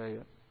to obey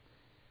it.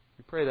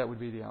 We pray that would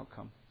be the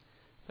outcome.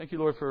 Thank You,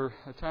 Lord, for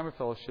a time of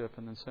fellowship,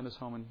 and then send us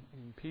home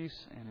in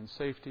peace and in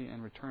safety,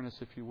 and return us,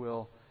 if You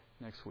will,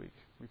 next week.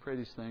 We pray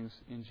these things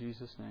in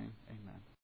Jesus' name. Amen.